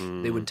whatever,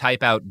 they would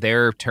type out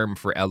their term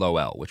for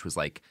LOL, which was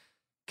like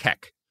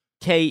Keck.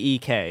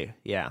 K-E-K,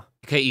 yeah.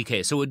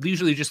 K-E-K. So it would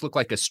usually just look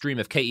like a stream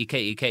of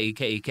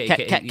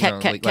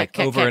K-E-K-E-K-E-K-E-K, like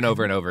over and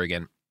over and over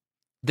again.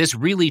 This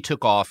really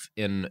took off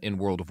in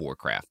World of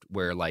Warcraft,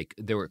 where like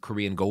there were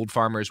Korean gold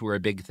farmers were a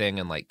big thing,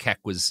 and like Keck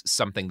was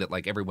something that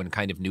like everyone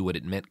kind of knew what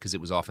it meant because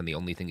it was often the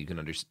only thing you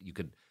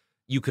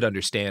could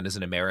understand as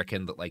an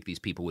American that like these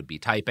people would be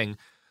typing.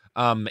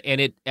 And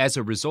it, as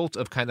a result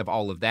of kind of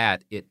all of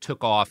that, it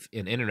took off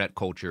in internet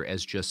culture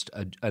as just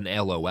an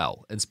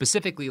LOL. And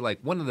specifically, like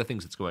one of the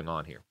things that's going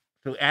on here.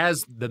 So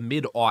as the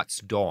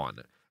mid-aughts dawn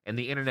and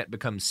the internet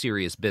becomes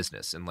serious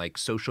business and like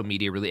social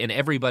media really, and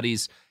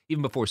everybody's,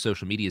 even before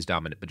social media is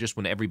dominant, but just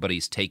when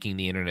everybody's taking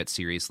the internet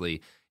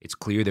seriously, it's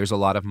clear there's a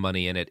lot of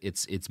money in it.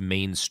 It's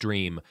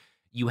mainstream.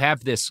 You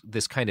have this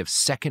kind of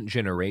second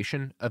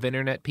generation of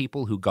internet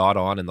people who got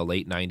on in the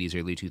late 90s,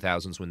 early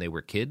 2000s when they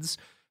were kids,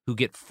 who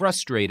get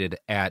frustrated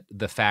at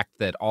the fact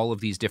that all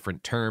of these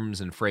different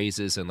terms and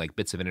phrases and like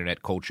bits of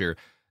internet culture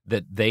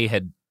that they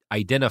had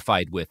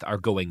identified with are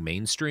going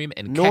mainstream,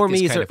 and normies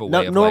Keck is kind of a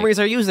way of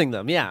normies are using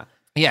them, yeah.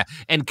 Yeah,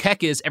 and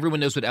Keck is, everyone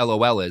knows what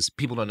LOL is.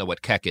 People don't know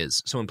what Keck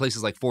is. So in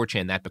places like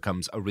 4chan, that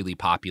becomes a really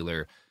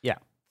popular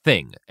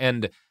thing.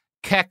 And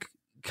Keck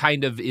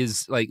kind of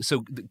is like,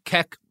 so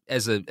Keck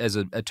as a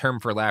term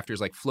for laughter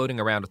is like floating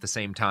around at the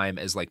same time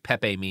as like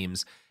Pepe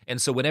memes.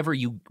 And so whenever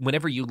you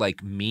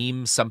like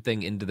meme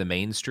something into the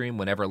mainstream,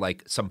 whenever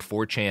like some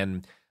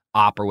 4chan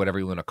op or whatever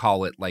you want to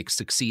call it, like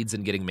succeeds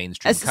in getting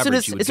mainstream coverage.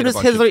 As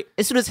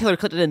soon as Hillary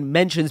Clinton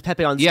mentions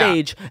Pepe on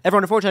stage,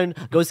 everyone on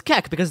 4chan goes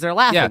Keck because they're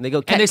laughing. Yeah. They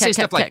go Keck, and they Keck, say Keck,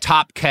 stuff Keck. like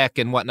top Keck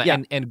and whatnot. Yeah.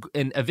 And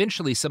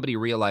eventually somebody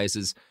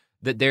realizes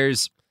that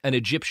there's an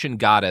Egyptian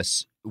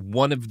goddess.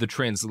 One of the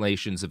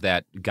translations of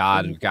that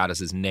god and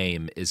goddess's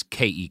name is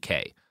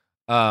K-E-K.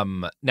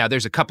 Now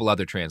there's a couple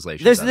other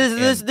translations.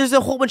 There's a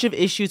whole bunch of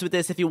issues with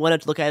this if you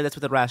wanted to look at this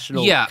with a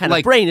rational kind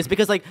like, of brain. It's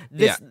because like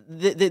this,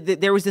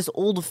 there was this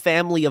old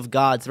family of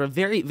gods. There were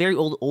very, very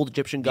old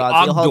Egyptian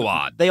gods.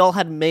 They all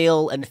had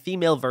male and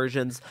female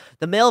versions.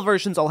 The male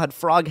versions all had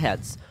frog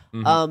heads.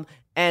 But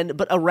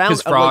around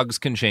because frogs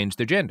can change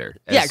their gender.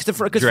 Yeah, because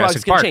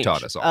frogs can change.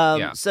 Taught us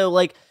all. So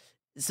like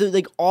So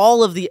like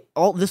all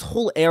this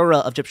whole era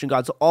of Egyptian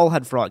gods all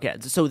had frog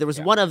heads. So there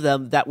was one of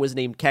them that was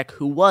named Kek,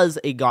 who was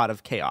a god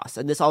of chaos,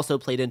 and this also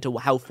played into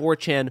how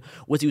 4chan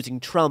was using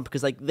Trump,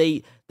 because like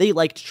they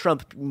liked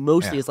Trump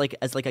mostly as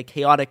like a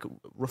chaotic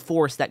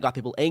force that got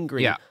people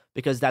angry. Yeah.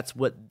 Because that's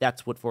what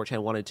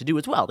 4chan wanted to do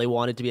as well. They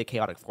wanted to be a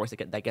chaotic force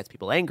that gets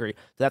people angry.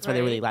 So that's why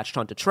they really latched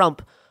on to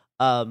Trump.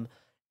 And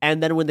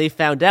then when they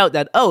found out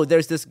that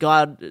there's this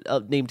god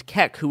named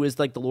Kek who is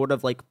like the lord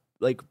of like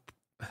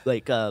what's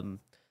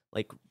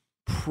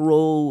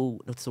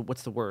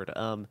the word?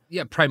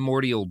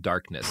 Primordial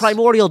darkness.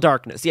 Primordial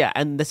darkness, yeah,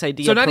 and this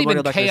idea. So of not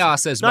even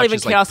chaos as much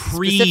as like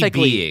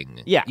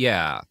pre-being.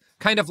 Yeah.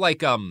 Kind of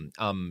like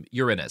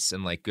Uranus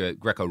and like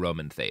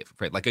Greco-Roman faith,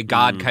 right? Like a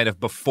god kind of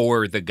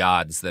before the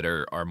gods that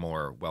are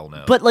more well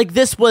known. But like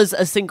this was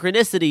a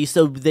synchronicity,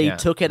 so they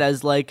took it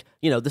as like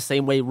the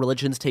same way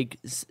religions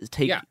take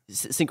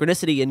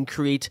synchronicity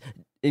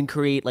and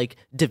create like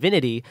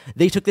divinity.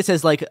 They took this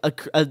as like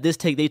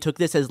they took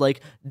this as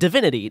like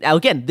divinity. Now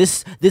again,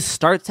 this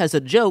starts as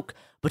a joke,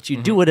 but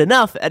you do it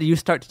enough and you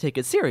start to take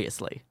it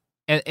seriously.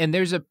 And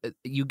there's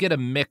you get a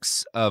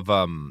mix of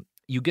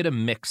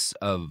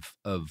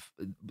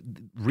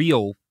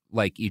real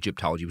like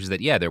Egyptology, which is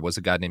that there was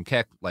a god named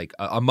Kek, like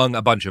among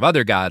a bunch of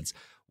other gods.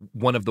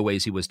 One of the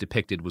ways he was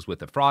depicted was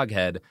with a frog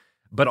head,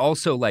 but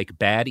also like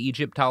bad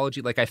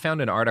Egyptology. Like I found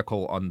an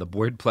article on the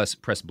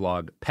WordPress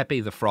blog Pepe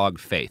the Frog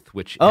Faith,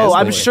 which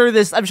I'm sure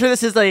this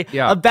is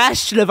a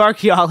bastion of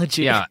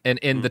archaeology. Yeah,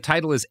 and the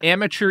title is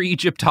Amateur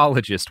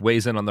Egyptologist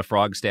Weighs In on the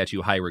Frog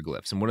Statue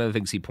Hieroglyphs, and one of the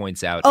things he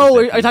points out.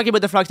 Are you talking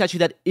about the frog statue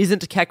that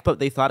isn't Kek, but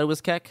they thought it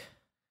was Kek?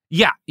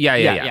 Yeah.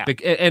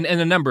 And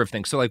a number of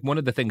things. So like one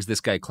of the things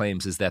this guy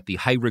claims is that the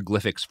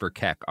hieroglyphics for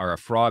Kek are a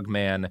frog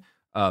man,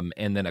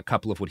 and then a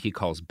couple of what he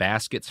calls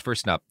baskets.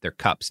 First up, they're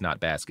cups, not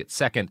baskets.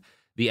 Second,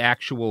 the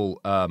actual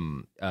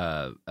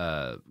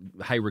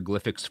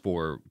hieroglyphics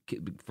for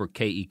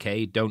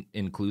KEK don't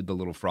include the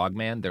little frog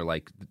man. They're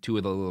like two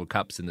of the little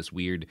cups in this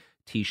weird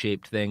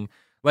T-shaped thing.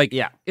 Like,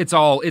 it's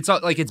all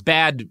like it's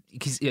bad.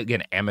 He's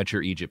again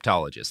amateur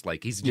Egyptologist.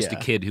 Like he's just a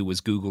kid who was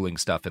Googling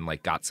stuff and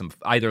like got some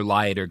either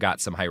lied or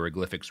got some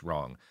hieroglyphics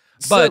wrong.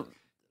 But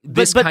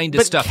this kind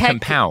of stuff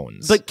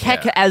compounds. But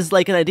Kek as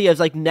like an idea of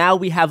like now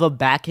we have a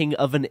backing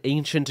of an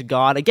ancient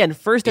god. Again,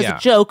 first as a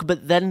joke,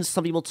 but then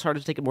some people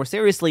started to take it more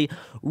seriously.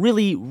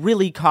 Really,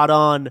 really caught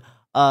on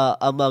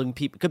among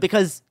people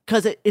because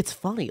it's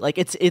funny. Like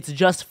it's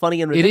just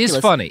funny and ridiculous. It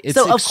is funny. It's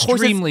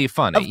extremely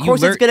funny. Of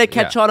course, it's going to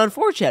catch on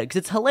 4chan because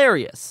it's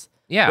hilarious.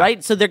 Yeah.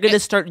 Right. So they're going to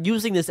start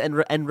using this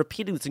and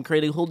repeating this and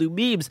creating whole new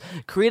memes.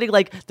 Creating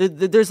like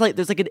there's like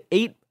an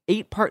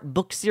 8-part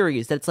book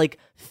series that's like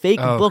fake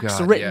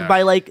books written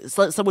by like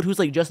someone who's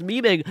like just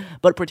memeing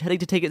but pretending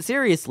to take it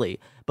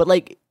seriously. But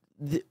like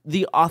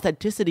the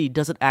authenticity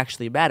doesn't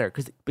actually matter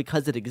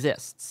because it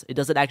exists. It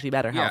doesn't actually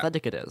matter how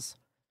authentic it is.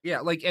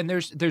 Yeah, like, and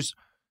there's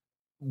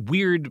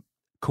weird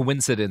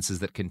coincidences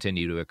that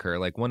continue to occur.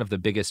 Like one of the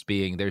biggest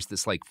being there's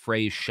this like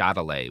phrase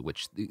Châtelet,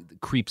 which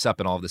creeps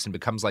up in all of this and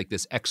becomes like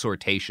this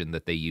exhortation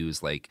that they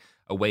use, like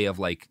a way of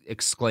like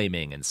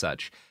exclaiming and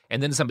such.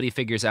 And then somebody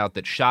figures out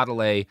that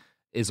Châtelet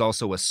is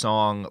also a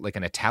song, like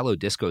an Italo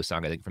disco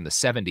song, I think from the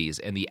 70s,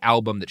 and the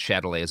album that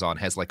Châtelet is on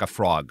has like a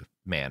frog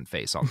man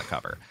face on the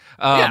cover.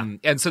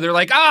 And so they're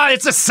like,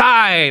 it's a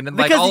sign, and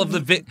like all of the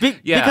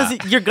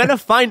because you're gonna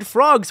find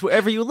frogs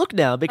wherever you look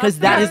now, because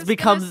that has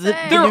become the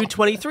new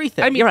 23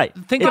 thing. I mean, you're right.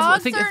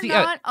 Frogs are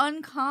not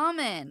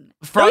uncommon.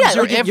 Frogs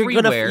are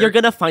everywhere. You're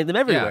gonna find them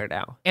everywhere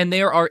now, and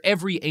there are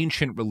every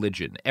ancient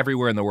religion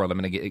everywhere in the world. I'm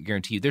gonna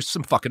guarantee you, there's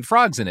some fucking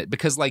frogs in it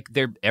because like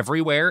they're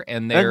everywhere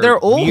and they're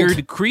old.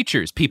 Weird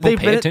creatures. People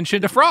pay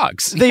attention to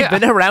frogs. They've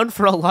been around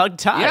for a long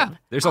time. Yeah,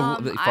 there's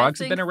frogs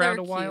have been around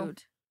a while.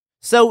 Cute.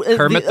 So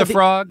Kermit the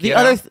Frog. The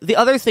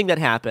other thing that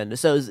happened,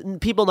 so is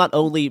people not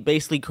only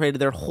basically created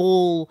their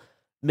whole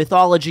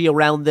mythology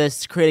around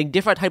this, creating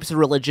different types of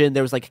religion.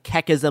 There was like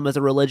Kekism as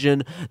a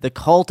religion, the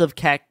cult of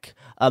Kek,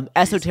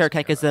 esoteric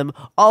Kekism,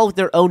 all with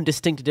their own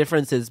distinct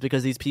differences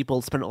because these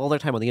people spend all their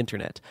time on the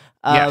internet.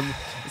 So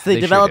they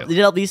developed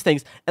these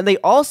things, and they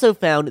also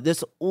found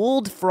this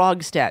old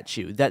frog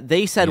statue that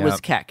they said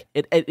was Kek.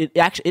 It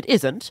actually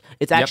isn't.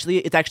 It's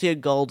actually a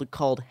god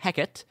called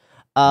Heket.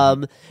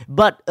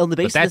 But on the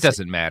basis that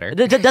doesn't matter.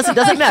 It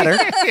doesn't matter.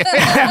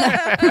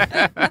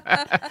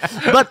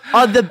 But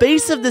on the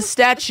base of the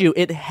statue,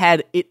 it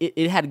had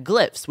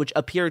glyphs which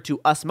appear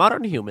to us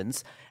modern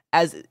humans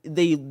as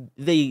they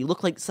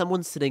look like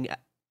someone sitting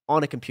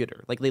on a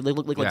computer. Like they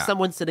look like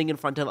someone sitting in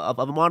front of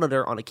a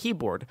monitor on a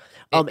keyboard.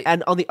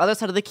 And on the other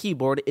side of the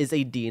keyboard is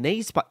a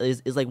DNA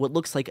is like what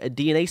looks like a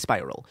DNA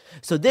spiral.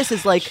 So this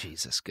is like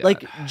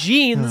like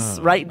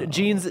genes, right?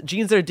 Genes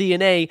are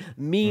DNA.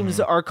 Memes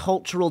are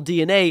cultural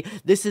DNA.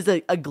 This is a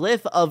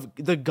glyph of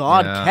the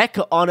god Kek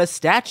on a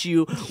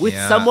statue with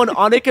someone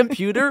on a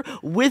computer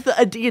with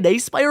a DNA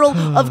spiral.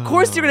 Of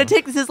course, you're gonna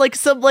take this as like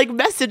some like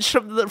message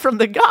from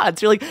the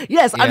gods. You're like,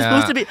 yes, I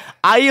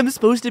am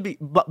supposed to be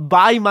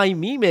by my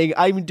meming,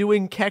 I'm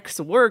doing Kek's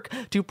work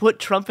to put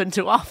Trump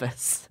into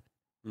office.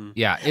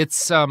 Yeah,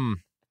 it's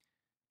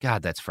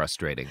God, that's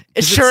frustrating.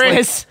 It sure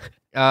is.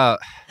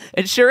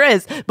 It sure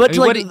is. But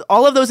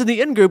all of those in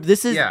the in-group,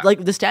 this is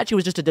like the statue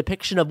was just a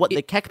depiction of what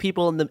the Keck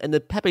people and the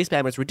Pepe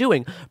spammers were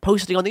doing,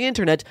 posting on the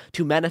internet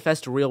to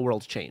manifest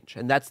real-world change.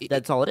 And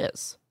that's all it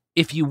is.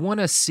 If you want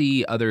to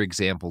see other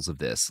examples of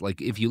this, like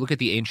if you look at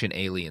the ancient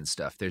alien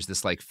stuff, there's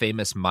this like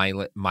famous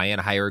Mayan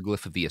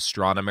hieroglyph of the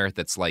astronomer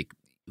that's like,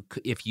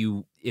 if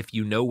you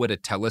know what a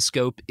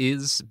telescope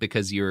is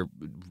because you're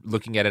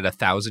looking at it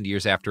 1,000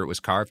 years after it was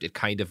carved, it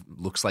kind of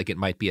looks like it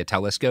might be a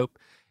telescope.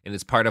 And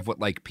it's part of what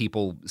like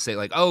people say,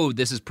 like, oh,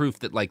 this is proof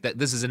that like that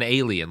this is an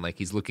alien, like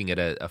he's looking at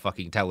a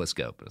fucking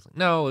telescope. And it's like,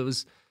 no,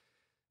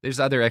 there's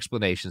other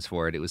explanations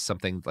for it. It was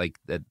something like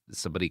that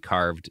somebody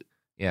carved.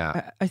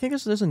 Yeah, I think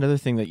there's another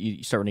thing that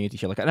you start running into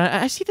here. Like, and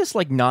I see this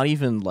like not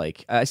even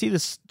like I see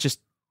this is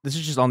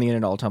just on the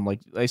internet all the time. Like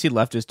I see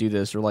leftists do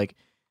this, or like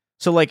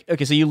so like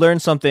okay, so you learn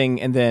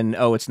something and then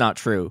it's not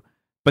true,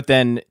 but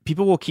then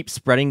people will keep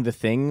spreading the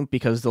thing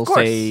because they'll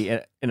say,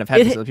 and I've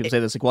had people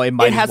say this like, well, it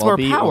might has as well more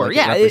be, power. Like,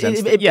 yeah,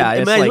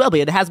 it might as well be.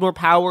 It has more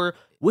power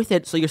with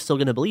it, so you're still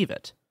going to believe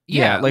it.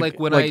 Yeah, like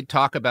when I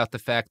talk about the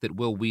fact that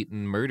Will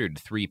Wheaton murdered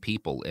 3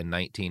 people in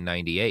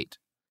 1998.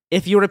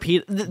 If you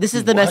repeat, this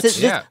is the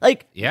message.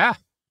 Yeah,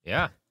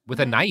 with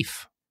a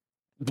knife.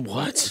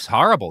 What? It's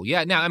horrible.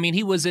 Yeah. Now, I mean,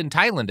 he was in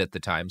Thailand at the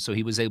time, so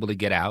he was able to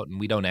get out,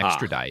 and we don't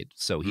extradite,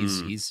 so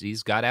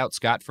he's got out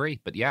scot-free.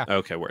 But yeah,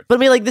 okay, word. But I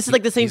mean, like this is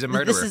like the same. He's a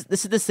murderer.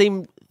 This is the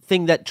same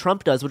thing that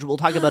Trump does, which we'll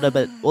talk about a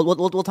bit.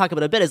 We'll talk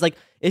about a bit. Is like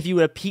if you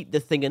repeat the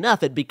thing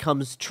enough, it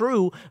becomes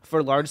true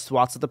for large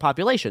swaths of the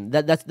population.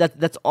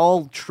 That's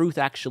all truth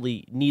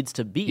actually needs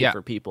to be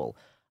for people.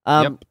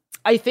 Yep.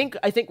 I think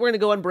we're gonna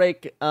go on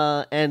break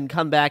and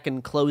come back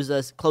and close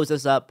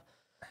us up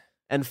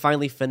and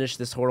finally finish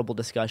this horrible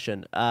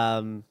discussion.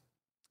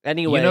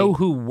 Anyway, you know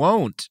who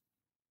won't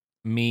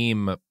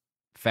meme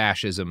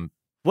fascism?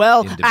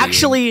 Well,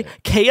 actually,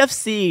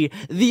 KFC.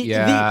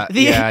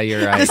 Yeah,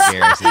 you're right.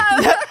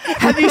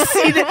 Have you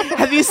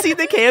seen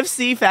the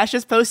KFC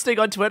fascist posting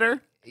on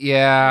Twitter?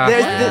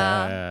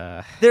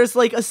 Yeah. There's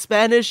like a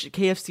Spanish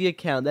KFC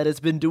account that has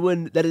been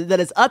doing that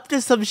is up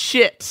to some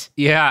shit.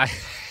 Yeah.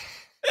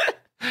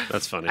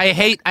 That's funny. I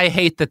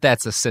hate that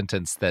that's a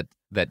sentence that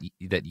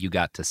you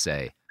got to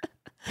say.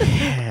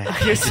 I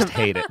just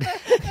hate it.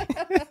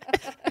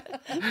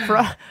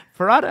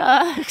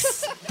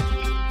 Products.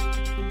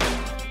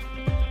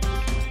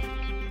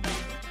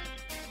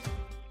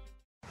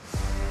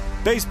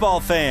 Baseball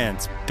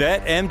fans,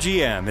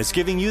 BetMGM is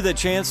giving you the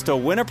chance to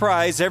win a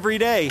prize every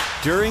day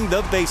during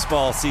the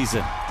baseball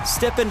season.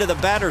 Step into the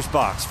batter's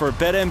box for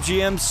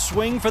BetMGM's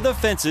Swing for the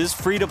Fences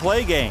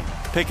free-to-play game.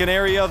 Pick an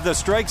area of the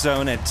strike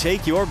zone and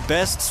take your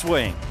best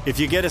swing. If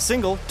you get a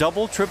single,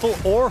 double, triple,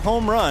 or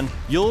home run,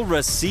 you'll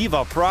receive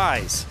a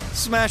prize.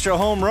 Smash a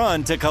home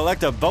run to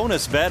collect a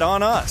bonus bet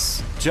on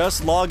us.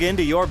 Just log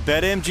into your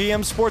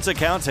BetMGM sports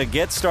account to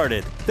get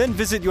started. Then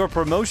visit your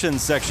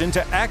promotions section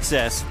to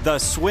access the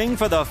Swing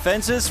for the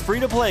Fences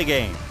free-to-play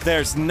game.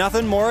 There's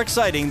nothing more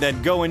exciting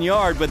than going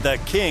yard with the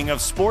king of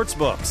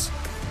sportsbooks.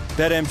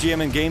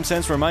 BetMGM and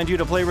GameSense remind you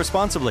to play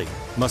responsibly.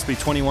 Must be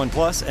 21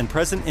 plus and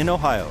present in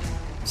Ohio.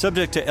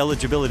 Subject to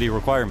eligibility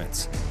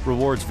requirements.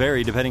 Rewards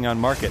vary depending on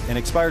market and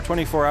expire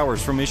 24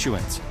 hours from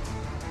issuance.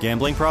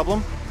 Gambling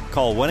problem?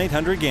 Call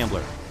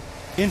 1-800-GAMBLER.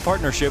 In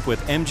partnership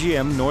with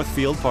MGM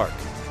Northfield Park.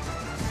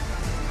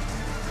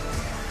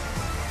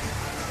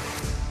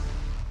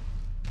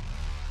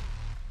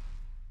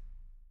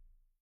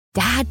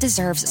 Dad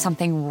deserves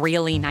something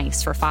really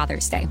nice for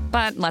Father's Day,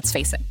 but let's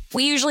face it,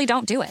 we usually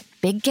don't do it.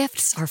 Big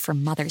gifts are for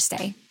Mother's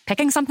Day.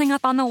 Picking something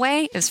up on the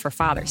way is for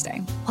Father's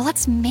Day. Well,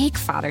 let's make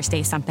Father's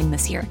Day something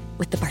this year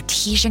with the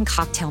Bartesian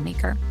Cocktail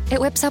Maker. It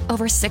whips up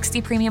over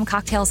 60 premium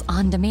cocktails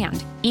on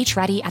demand, each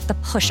ready at the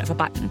push of a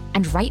button.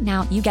 And right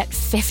now, you get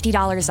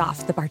 $50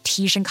 off the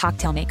Bartesian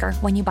Cocktail Maker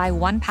when you buy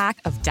 1 pack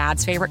of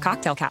Dad's favorite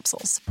cocktail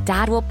capsules.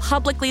 Dad will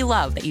publicly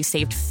love that you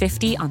saved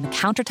 $50 on the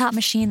countertop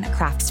machine that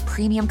crafts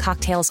premium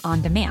cocktails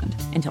on demand.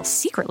 And he'll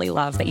secretly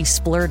love that you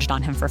splurged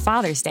on him for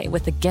Father's Day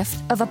with the gift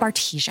of a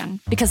Bartesian.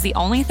 Because the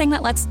only thing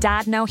that lets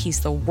Dad know he's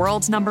the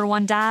world's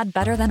 #1 dad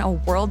better than a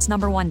world's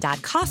 #1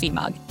 dad coffee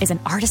mug is an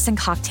artisan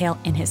cocktail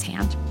in his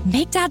hand.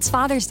 Make Dad's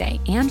Father's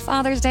Day and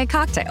Father's Day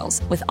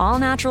cocktails with all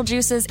natural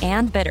juices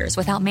and bitters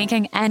without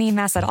making any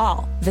mess at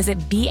all. Visit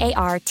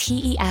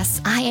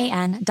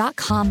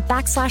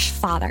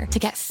BARTESIAN.com/father to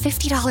get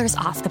 $50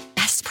 off the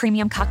best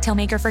premium cocktail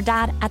maker for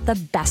Dad at the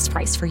best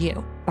price for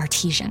you.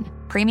 Bartesian.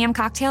 Premium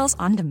cocktails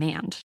on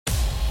demand.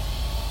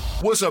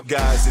 What's up,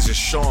 guys? This is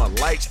Sean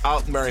Lights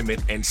Out Merriman,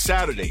 and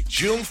Saturday,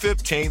 June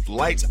 15th,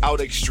 Lights Out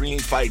Extreme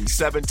Fighting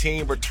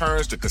 17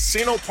 returns to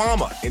Casino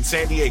Palma in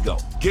San Diego.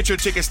 Get your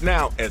tickets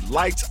now at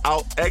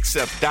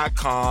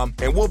lightsoutxf.com,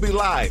 and we'll be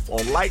live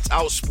on Lights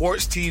Out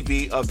Sports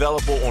TV,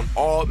 available on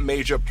all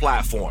major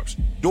platforms.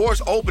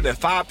 Doors open at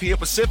 5 p.m.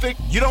 Pacific.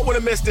 You don't want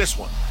to miss this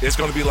one. It's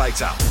going to be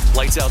lights out.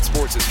 Lights Out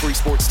Sports is free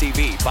sports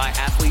TV by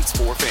athletes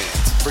for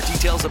fans. For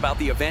details about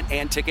the event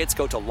and tickets,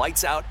 go to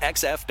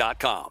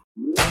lightsoutxf.com.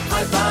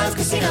 High Five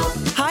Casino.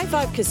 High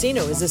Five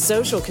Casino is a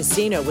social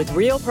casino with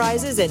real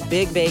prizes and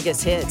big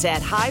Vegas hits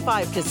at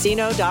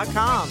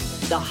highfivecasino.com.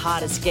 The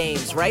hottest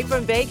games right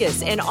from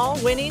Vegas, and all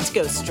winnings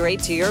go straight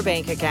to your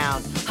bank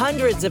account.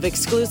 Hundreds of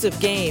exclusive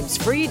games,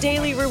 free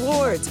daily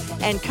rewards,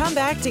 and come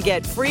back to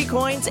get free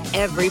coins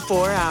every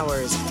 4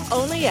 hours.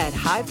 Only at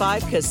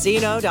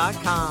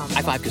highfivecasino.com.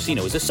 High Five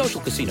Casino is a social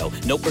casino.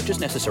 No purchase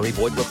necessary.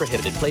 Void where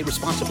prohibited. Play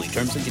responsibly.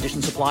 Terms and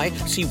conditions apply.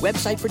 See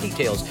website for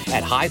details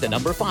at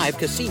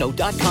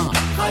high5casino.com.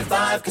 High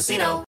Five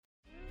Casino.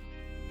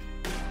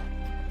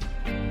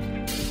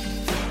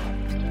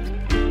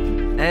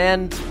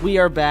 And we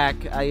are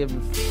back. I have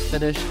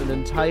finished an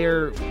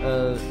entire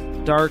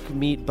dark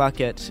meat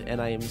bucket, and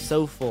I am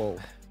so full.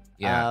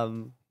 Yeah.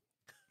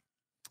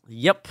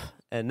 Yep.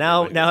 And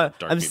now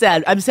I'm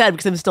sad. I'm sad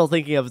because I'm still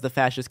thinking of the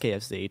fascist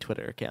KFC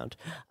Twitter account.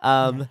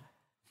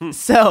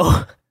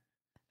 So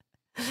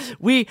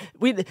we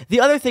the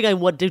other thing I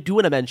want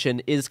to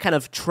mention is kind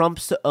of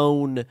Trump's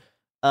own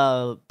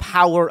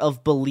power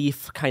of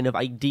belief kind of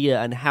idea,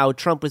 and how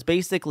Trump was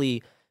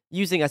basically,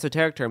 using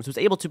esoteric terms, was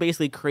able to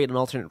basically create an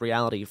alternate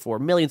reality for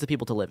millions of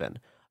people to live in.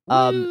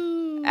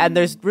 And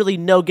there's really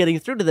no getting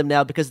through to them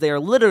now because they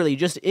are literally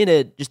just in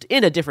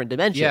a different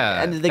dimension.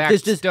 Yeah, and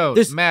facts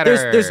don't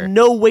matter. There's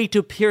no way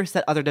to pierce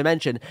that other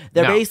dimension.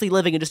 They're No. basically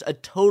living in just a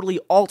totally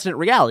alternate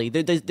reality.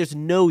 There's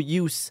no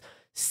use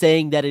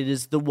saying that it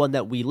is the one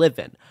that we live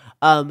in.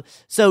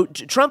 So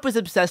Trump is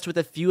obsessed with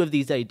a few of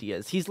these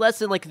ideas. He's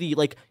less in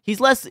he's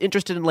less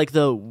interested in like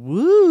the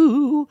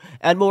woo,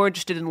 and more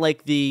interested in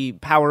like the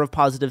power of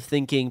positive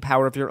thinking,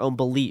 power of your own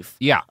belief.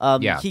 Yeah.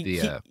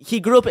 He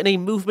grew up in a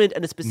movement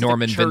and a specific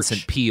Norman church.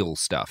 Vincent Peale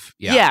stuff.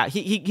 Yeah.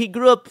 He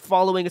grew up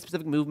following a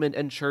specific movement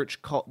and church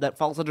that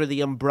falls under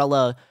the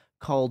umbrella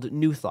called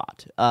New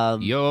Thought.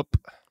 Yup.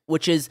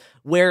 Which is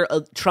where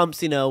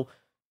Trump's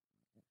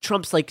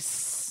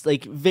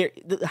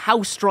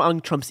how strong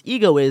Trump's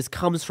ego is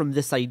comes from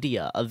this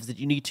idea of that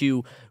you need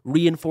to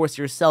reinforce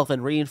yourself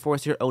and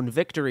reinforce your own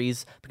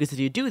victories, because if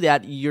you do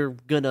that, you're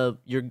gonna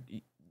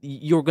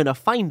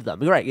find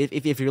them. Right?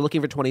 If you're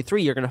looking for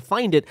 23, you're gonna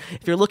find it.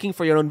 If you're looking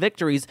for your own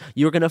victories,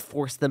 you're gonna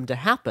force them to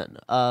happen,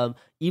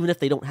 even if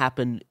they don't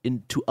happen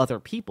to other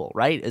people.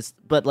 Right?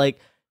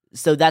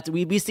 So that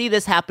we see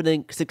this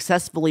happening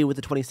successfully with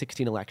the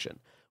 2016 election.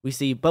 We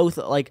see both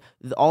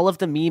all of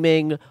the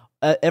memeing.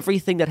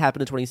 Everything that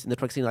happened in the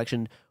 2016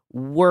 election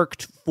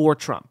worked for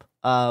Trump,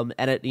 and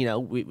it,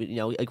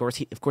 of course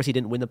he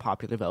didn't win the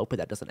popular vote, but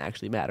that doesn't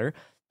actually matter.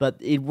 But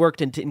it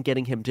worked in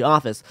getting him to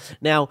office.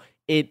 Now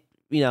it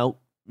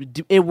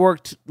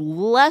worked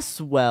less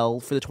well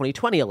for the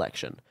 2020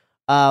 election,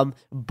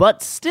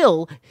 but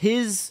still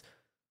his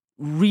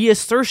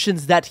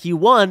reassertions that he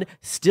won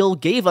still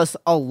gave us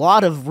a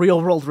lot of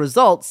real world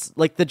results,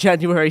 like the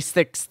January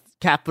 6th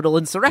Capitol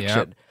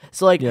insurrection. Yep.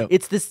 So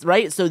it's this,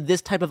 right? So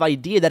this type of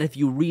idea that if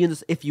you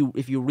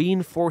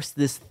reinforce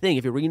this thing,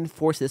 if you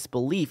reinforce this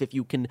belief, if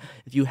you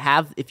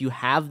have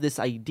this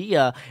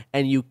idea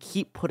and you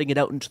keep putting it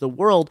out into the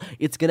world,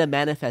 it's going to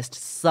manifest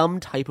some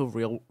type of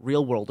real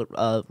world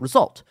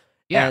result.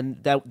 Yeah.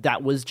 And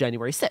that was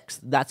January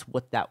 6th. That's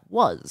what that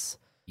was.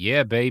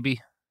 Yeah,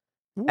 baby.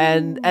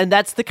 And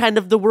that's the kind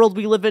of the world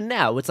we live in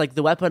now. It's like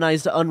the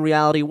weaponized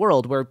unreality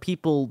world where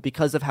people,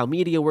 because of how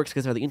media works,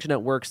 because of how the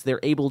internet works, they're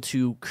able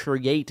to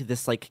create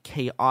this like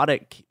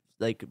chaotic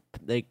like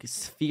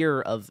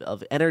sphere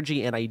of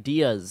energy and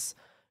ideas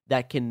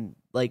that can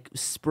like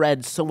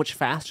spread so much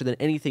faster than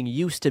anything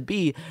used to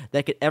be,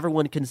 that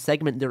everyone can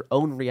segment their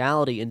own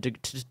reality into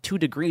two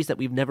degrees that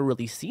we've never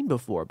really seen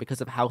before because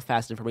of how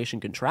fast information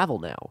can travel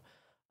now.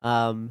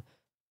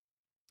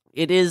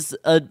 It is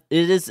a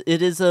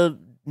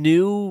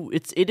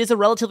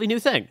relatively new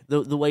thing,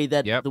 the way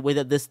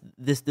that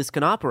this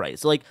can operate.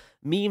 So like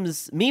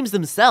memes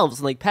themselves,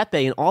 and like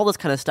Pepe and all this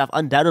kind of stuff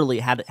undoubtedly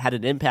had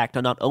an impact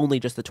on not only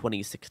just the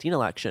 2016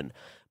 election,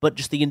 but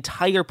just the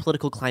entire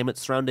political climate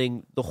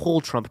surrounding the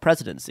whole Trump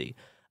presidency.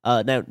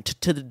 Now,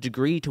 to the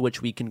degree to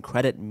which we can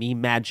credit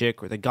meme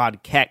magic or the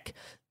god Kek,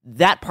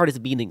 that part is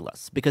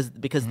meaningless because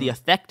the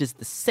effect is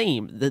the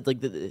same. The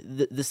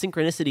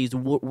synchronicities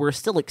were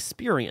still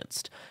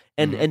experienced,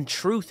 and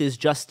truth is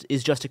just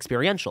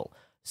experiential.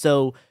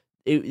 So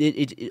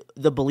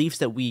the beliefs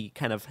that we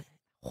kind of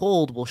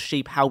hold will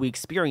shape how we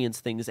experience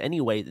things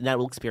anyway, and that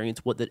will experience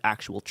what the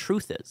actual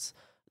truth is.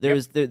 There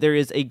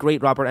is a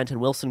great Robert Anton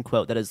Wilson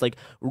quote that is like,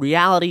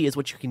 reality is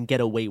what you can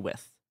get away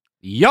with.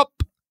 Yup.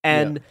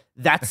 And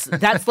that's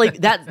like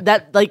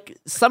that like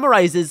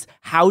summarizes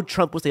how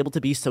Trump was able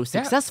to be so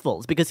successful.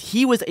 It's because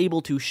he was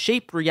able to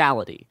shape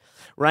reality,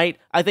 right?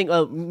 I think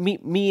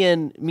me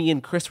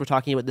and Chris were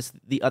talking about this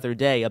the other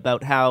day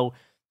about how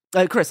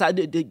Chris,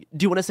 do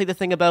you want to say the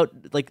thing about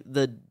like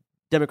the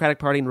Democratic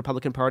Party and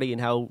Republican Party and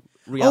how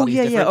reality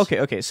is different?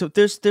 Okay. So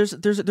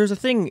there's a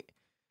thing,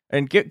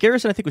 and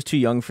Garrison I think was too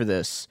young for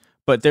this,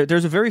 but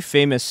there's a very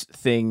famous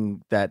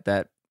thing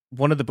that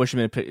one of the Bush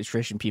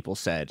administration people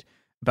said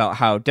about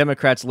how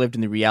Democrats lived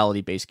in the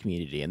reality-based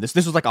community, and this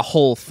was like a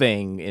whole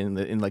thing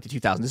in like the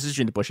 2000s. This is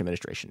during the Bush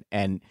administration,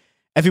 and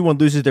everyone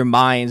loses their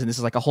minds, and this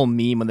is like a whole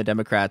meme on the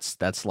Democrats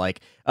that's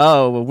like,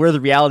 oh, well, we're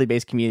the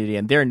reality-based community,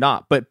 and they're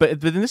not. But then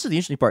this is the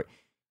interesting part.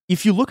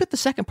 If you look at the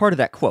second part of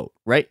that quote,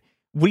 right,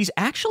 what he's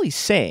actually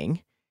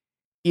saying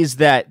is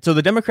that, so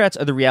the Democrats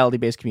are the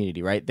reality-based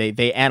community, right?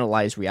 They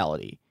analyze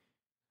reality.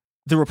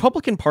 The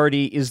Republican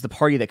Party is the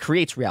party that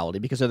creates reality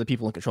because they're the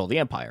people in control of the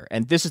empire.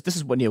 And this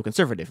is what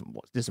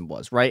neoconservatism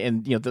was, right?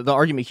 And the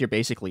argument here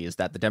basically is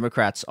that the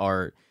Democrats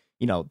are,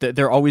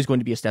 they're always going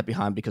to be a step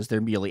behind because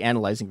they're merely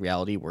analyzing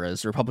reality,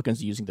 whereas the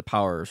Republicans are using the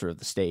power sort of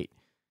the state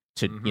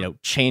to,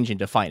 change and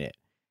define it.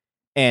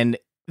 And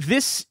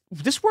this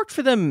worked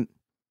for them.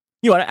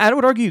 I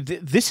would argue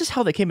this is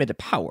how they came into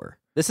power.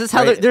 This is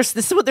how this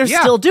is what they're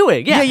still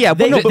doing. Yeah.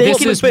 This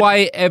is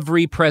why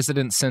every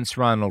president since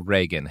Ronald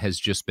Reagan has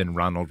just been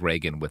Ronald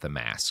Reagan with a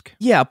mask.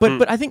 Yeah,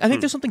 but I think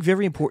there's something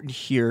very important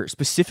here,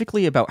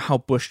 specifically about how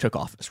Bush took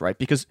office, right?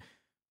 Because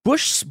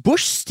Bush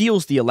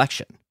steals the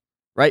election,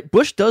 right?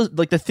 Bush does,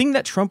 like, the thing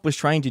that Trump was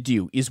trying to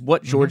do is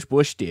what George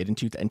Bush did in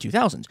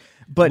 2000s,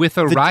 but with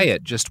a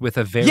riot, just with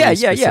a very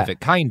specific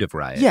kind of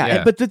riot.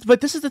 Yeah. But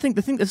this is the thing.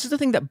 This is the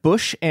thing that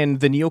Bush and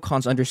the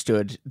neocons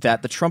understood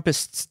that the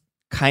Trumpists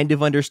kind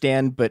of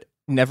understand, but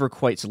never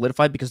quite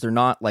solidified because they're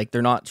not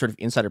sort of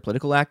insider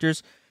political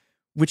actors,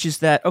 which is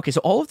that, okay,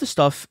 so all of the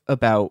stuff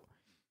about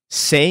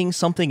saying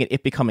something and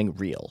it becoming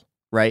real,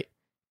 right?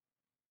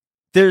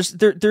 There's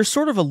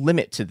sort of a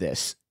limit to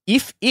this.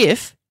 If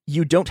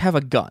you don't have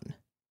a gun.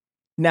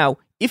 Now,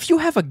 if you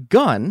have a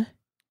gun,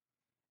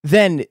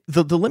 then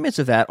the limits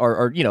of that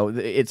are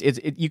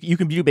you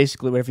can do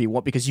basically whatever you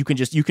want because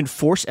you can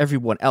force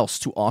everyone else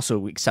to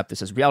also accept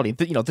this as reality.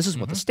 This is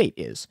what the state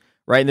is,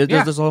 right? And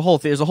there's a whole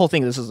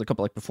thing. This is a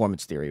couple like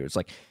performance theory. Where it's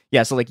like,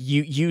 yeah, so like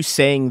you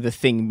saying the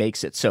thing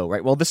makes it so,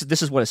 right? Well, this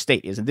is what a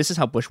state is, and this is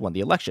how Bush won the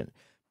election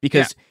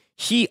because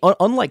he,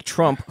 unlike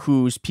Trump,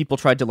 whose people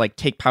tried to like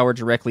take power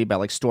directly by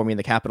like storming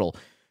the Capitol,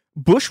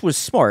 Bush was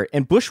smart,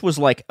 and Bush was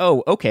like,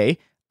 oh, okay.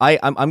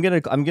 I'm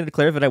gonna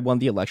declare that I won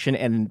the election,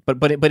 and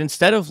but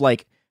instead of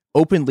like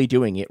openly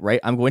doing it, right,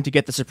 I'm going to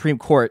get the Supreme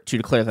Court to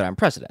declare that I'm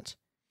president,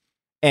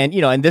 and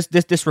and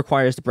this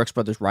requires the Brooks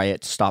Brothers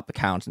riot to stop the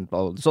count and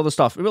all this other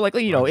stuff. We're like,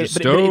 it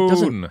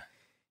doesn't.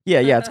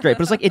 Yeah, it's great,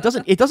 but it's like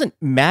it doesn't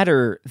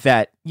matter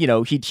that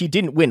he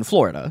didn't win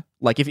Florida.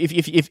 Like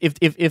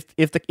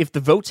if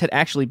the votes had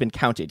actually been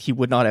counted, he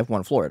would not have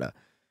won Florida,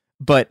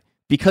 but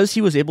because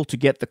he was able to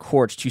get the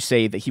court to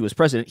say that he was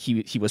president,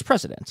 he was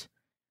president.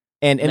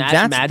 And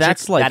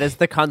that's like, that is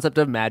the concept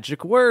of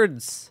magic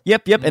words.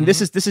 Yep. And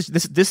this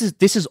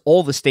is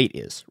all the state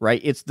is, right?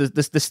 It's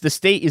the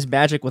state is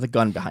magic with a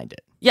gun behind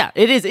it. Yeah,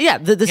 it is. Yeah,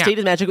 the state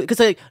is magic because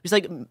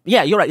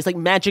you're right. It's like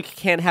magic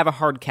can't have a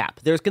hard cap.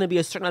 There's going to be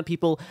a certain amount of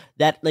people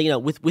that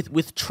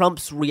with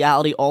Trump's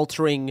reality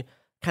altering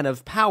kind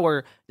of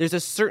power, there's a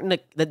certain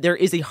that there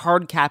is a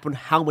hard cap on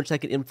how much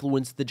that can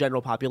influence the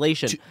general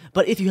population.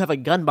 But if you have a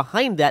gun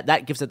behind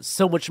that gives it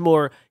so much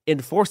more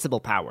enforceable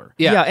power.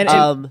 Yeah,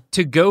 and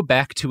to go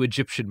back to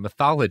Egyptian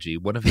mythology,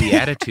 one of the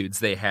attitudes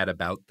they had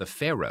about the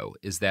pharaoh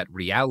is that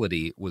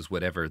reality was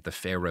whatever the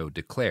pharaoh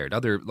declared.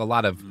 A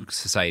lot of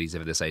societies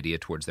have this idea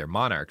towards their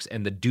monarchs,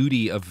 and the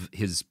duty of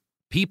his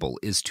people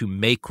is to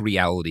make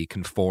reality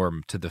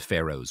conform to the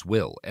pharaoh's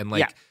will. And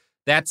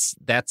that's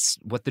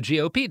what the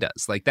GOP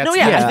does. Like that's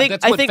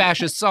what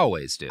fascists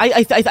always do.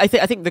 I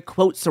think the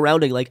quote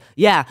surrounding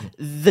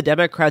the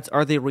Democrats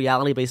are the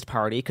reality based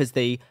party because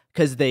they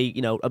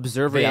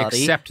observe reality.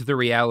 They accept the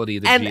reality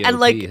the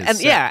GOP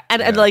has set.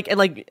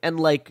 And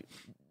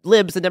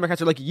libs and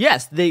Democrats are like,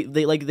 yes, they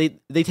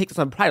take this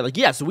on pride. Like,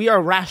 yes, we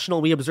are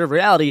rational, we observe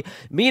reality.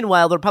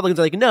 Meanwhile, the Republicans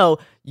are like, no,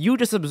 you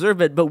just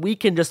observe it, but we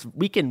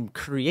can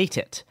create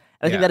it.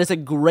 I think that is a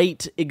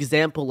great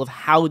example of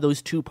how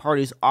those two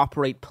parties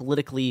operate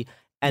politically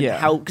and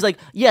how, because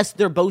yes,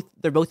 they're both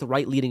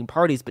right-leaning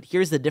parties, but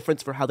here's the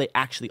difference for how they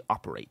actually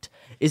operate,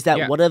 is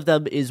that one of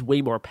them is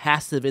way more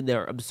passive in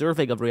their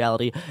observing of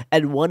reality,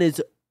 and one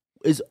is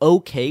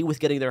okay with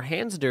getting their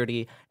hands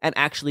dirty and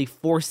actually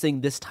forcing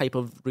this type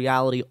of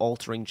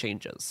reality-altering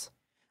changes.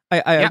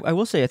 I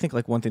will say, I think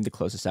one thing to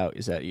close this out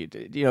is that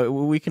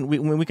we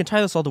can tie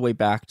this all the way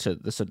back to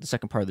the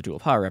second part of the Duel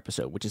of Power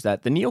episode, which is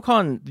that the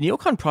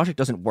neocon project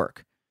doesn't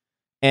work,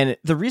 and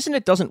the reason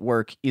it doesn't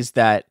work is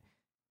that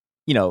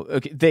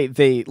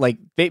they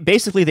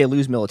basically they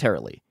lose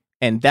militarily,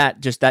 and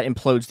that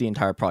implodes the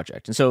entire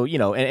project. And so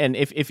and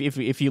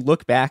if you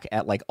look back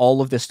at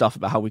all of this stuff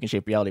about how we can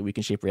shape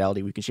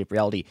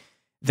reality,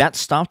 that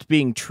stopped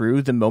being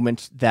true the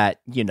moment that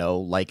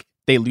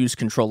they lose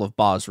control of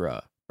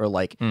Basra. Or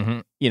they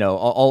run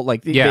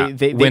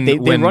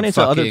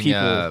into other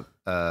people.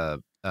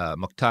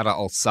 Muqtada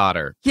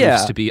al-Sadr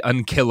proves to be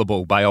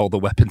unkillable by all the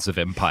weapons of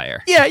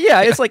empire.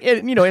 It's like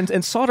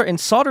and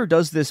Sadr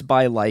does this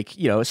by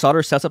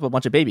Sadr sets up a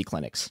bunch of baby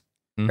clinics,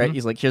 right?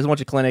 He's like, here's a bunch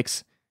of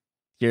clinics.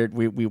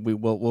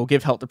 we'll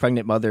give help to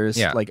pregnant mothers.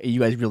 Yeah. Like, are you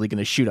guys really going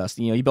to shoot us?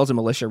 He builds a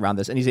militia around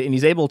this, and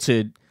he's able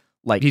to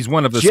he's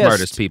one of the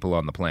smartest people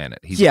on the planet.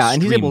 He's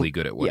extremely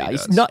good at what he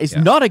does. He's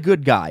not a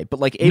good guy, but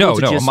able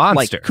to just a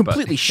monster,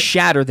 completely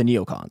shatter the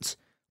neocons.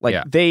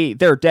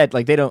 They're dead.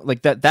 Like, they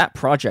don't that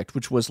project,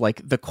 which was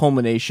like the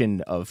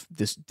culmination of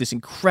this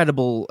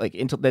incredible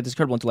this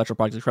incredible intellectual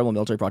project, this incredible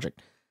military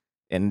project,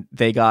 and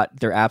they got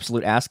their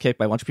absolute ass kicked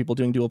by a bunch of people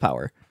doing dual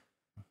power.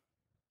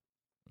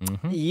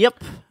 Mm-hmm.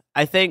 Yep.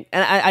 I think,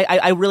 and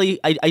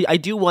I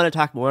do want to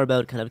talk more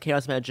about kind of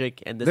chaos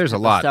magic and this There's a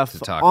kind of lot stuff to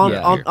talk on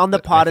about the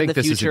pod in the future.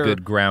 I think this is a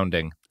good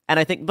grounding. And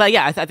I think,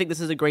 I think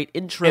this is a great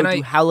intro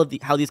to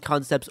how these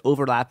concepts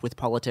overlap with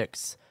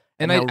politics.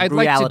 And I'd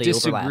like to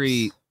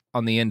disagree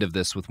on the end of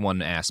this with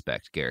one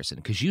aspect, Garrison,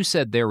 because you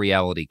said their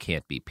reality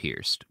can't be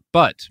pierced,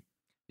 but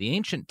the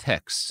ancient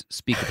texts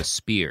speak of a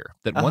spear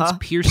that once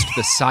pierced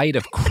the side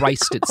of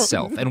Christ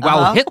itself, and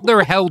while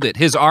Hitler held it,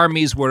 his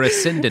armies were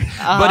ascended,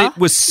 but it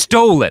was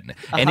stolen.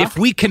 And if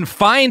we can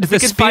find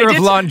the spear of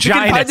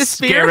Longinus,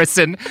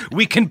 Garrison,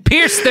 we can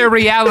pierce their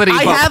reality.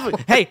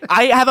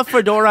 I have a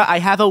fedora, I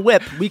have a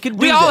whip. We can do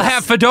We all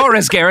have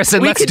fedoras,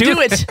 Garrison. Let's do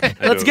it.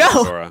 Let's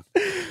go.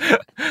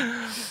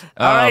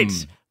 All right.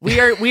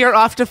 We are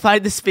off to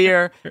find the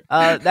spear.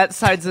 That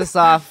signs us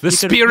off. The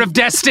spear of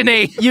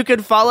destiny. You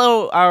can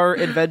follow our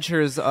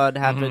adventures on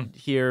Happen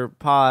Here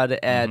Pod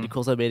and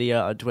Cool Zone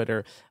Media on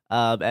Twitter.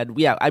 And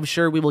I'm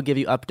sure we will give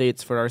you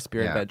updates for our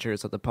spear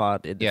adventures on the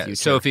pod in the future.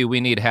 Sophie,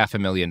 we need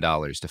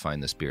 $500,000 to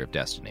find the spear of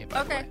destiny.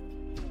 By the way.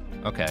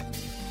 Okay.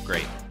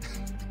 Great.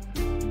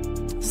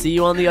 See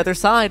you on the other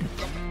side.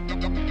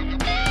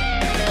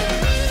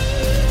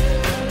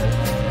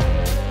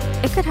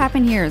 It Could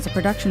Happen Here is a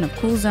production of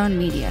Cool Zone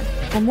Media.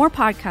 For more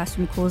podcasts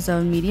from Cool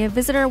Zone Media,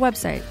 visit our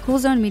website,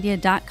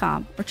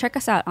 coolzonemedia.com, or check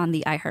us out on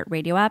the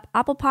iHeartRadio app,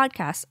 Apple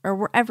Podcasts, or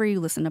wherever you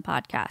listen to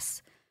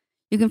podcasts.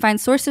 You can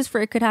find sources for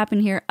It Could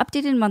Happen Here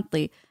updated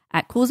monthly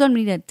at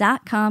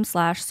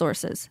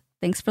coolzonemedia.com/sources.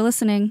 Thanks for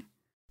listening.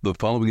 The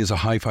following is a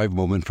high five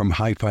moment from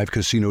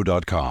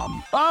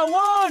highfivecasino.com. I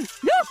won!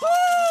 Yahoo!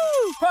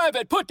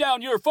 Private, put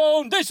down your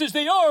phone. This is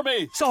the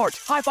Army. Sarge,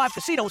 High Five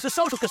Casino is a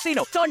social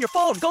casino. It's on your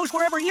phone. Goes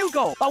wherever you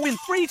go. I win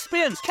free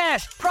spins,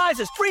 cash,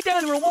 prizes, free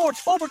daily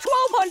rewards, over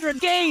 1,200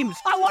 games.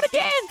 I won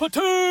again.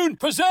 Platoon,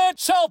 present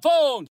cell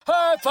phone.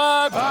 High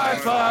Five. High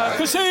Five.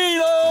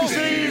 Casino.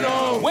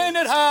 Casino. Win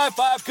at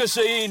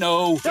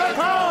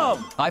highfivecasino.com.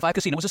 High Five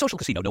Casino is a social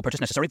casino. No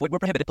purchase necessary. Void where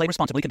prohibited. Play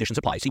responsibly. Conditions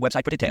apply. See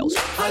website for details.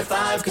 High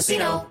Five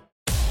Casino.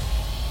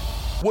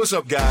 What's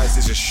up, guys?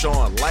 This is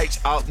Sean Lights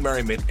Out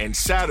Merriman, and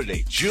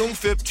Saturday, June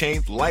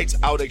 15th, Lights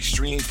Out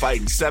Extreme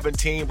Fighting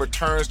 17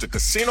 returns to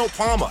Casino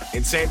Palma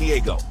in San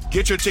Diego.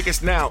 Get your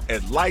tickets now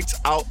at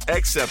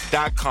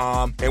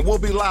lightsoutxf.com, and we'll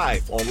be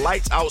live on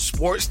Lights Out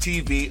Sports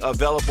TV,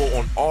 available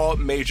on all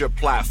major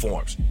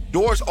platforms.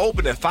 Doors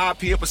open at 5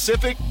 p.m.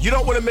 Pacific. You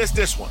don't want to miss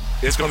this one.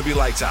 It's going to be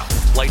lights out.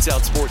 Lights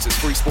Out Sports is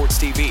free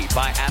sports TV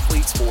by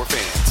athletes for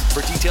fans.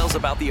 For details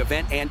about the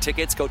event and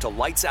tickets, go to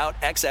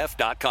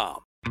lightsoutxf.com.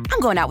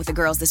 I'm going out with the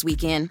girls this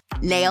weekend.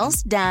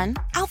 Nails done,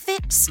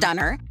 outfit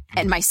stunner,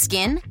 and my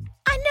skin?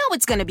 I know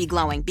it's going to be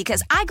glowing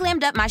because I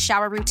glammed up my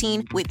shower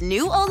routine with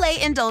new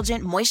Olay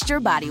Indulgent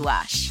Moisture Body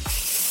Wash.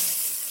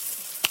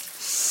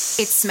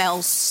 It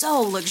smells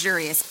so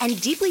luxurious and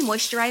deeply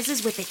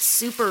moisturizes with its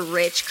super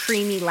rich,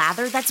 creamy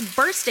lather that's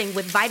bursting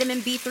with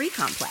vitamin B3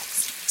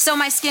 complex. So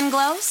my skin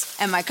glows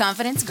and my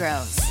confidence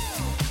grows.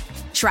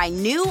 Try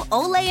new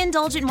Olay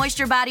Indulgent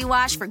Moisture Body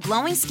Wash for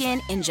glowing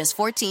skin in just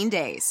 14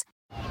 days.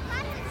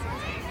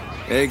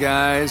 Hey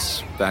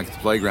guys, back at the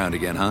playground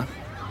again, huh?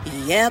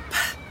 Yep.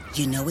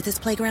 You know what this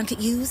playground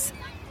could use?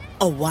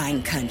 A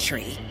wine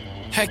country.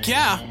 Heck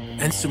yeah,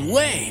 and some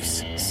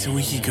waves, so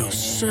we could go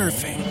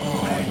surfing.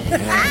 Oh,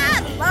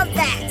 yeah. Love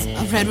that.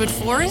 A redwood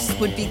forest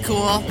would be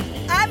cool.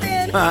 I'm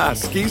in.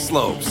 Ski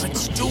slopes.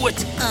 Let's do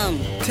it.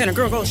 Can a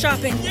girl go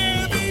shopping?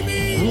 Yeah,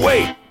 baby.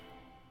 Wait.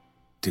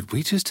 Did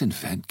we just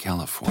invent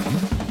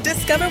California?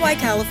 Discover why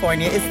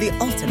California is the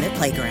ultimate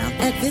playground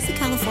at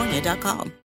visitcalifornia.com.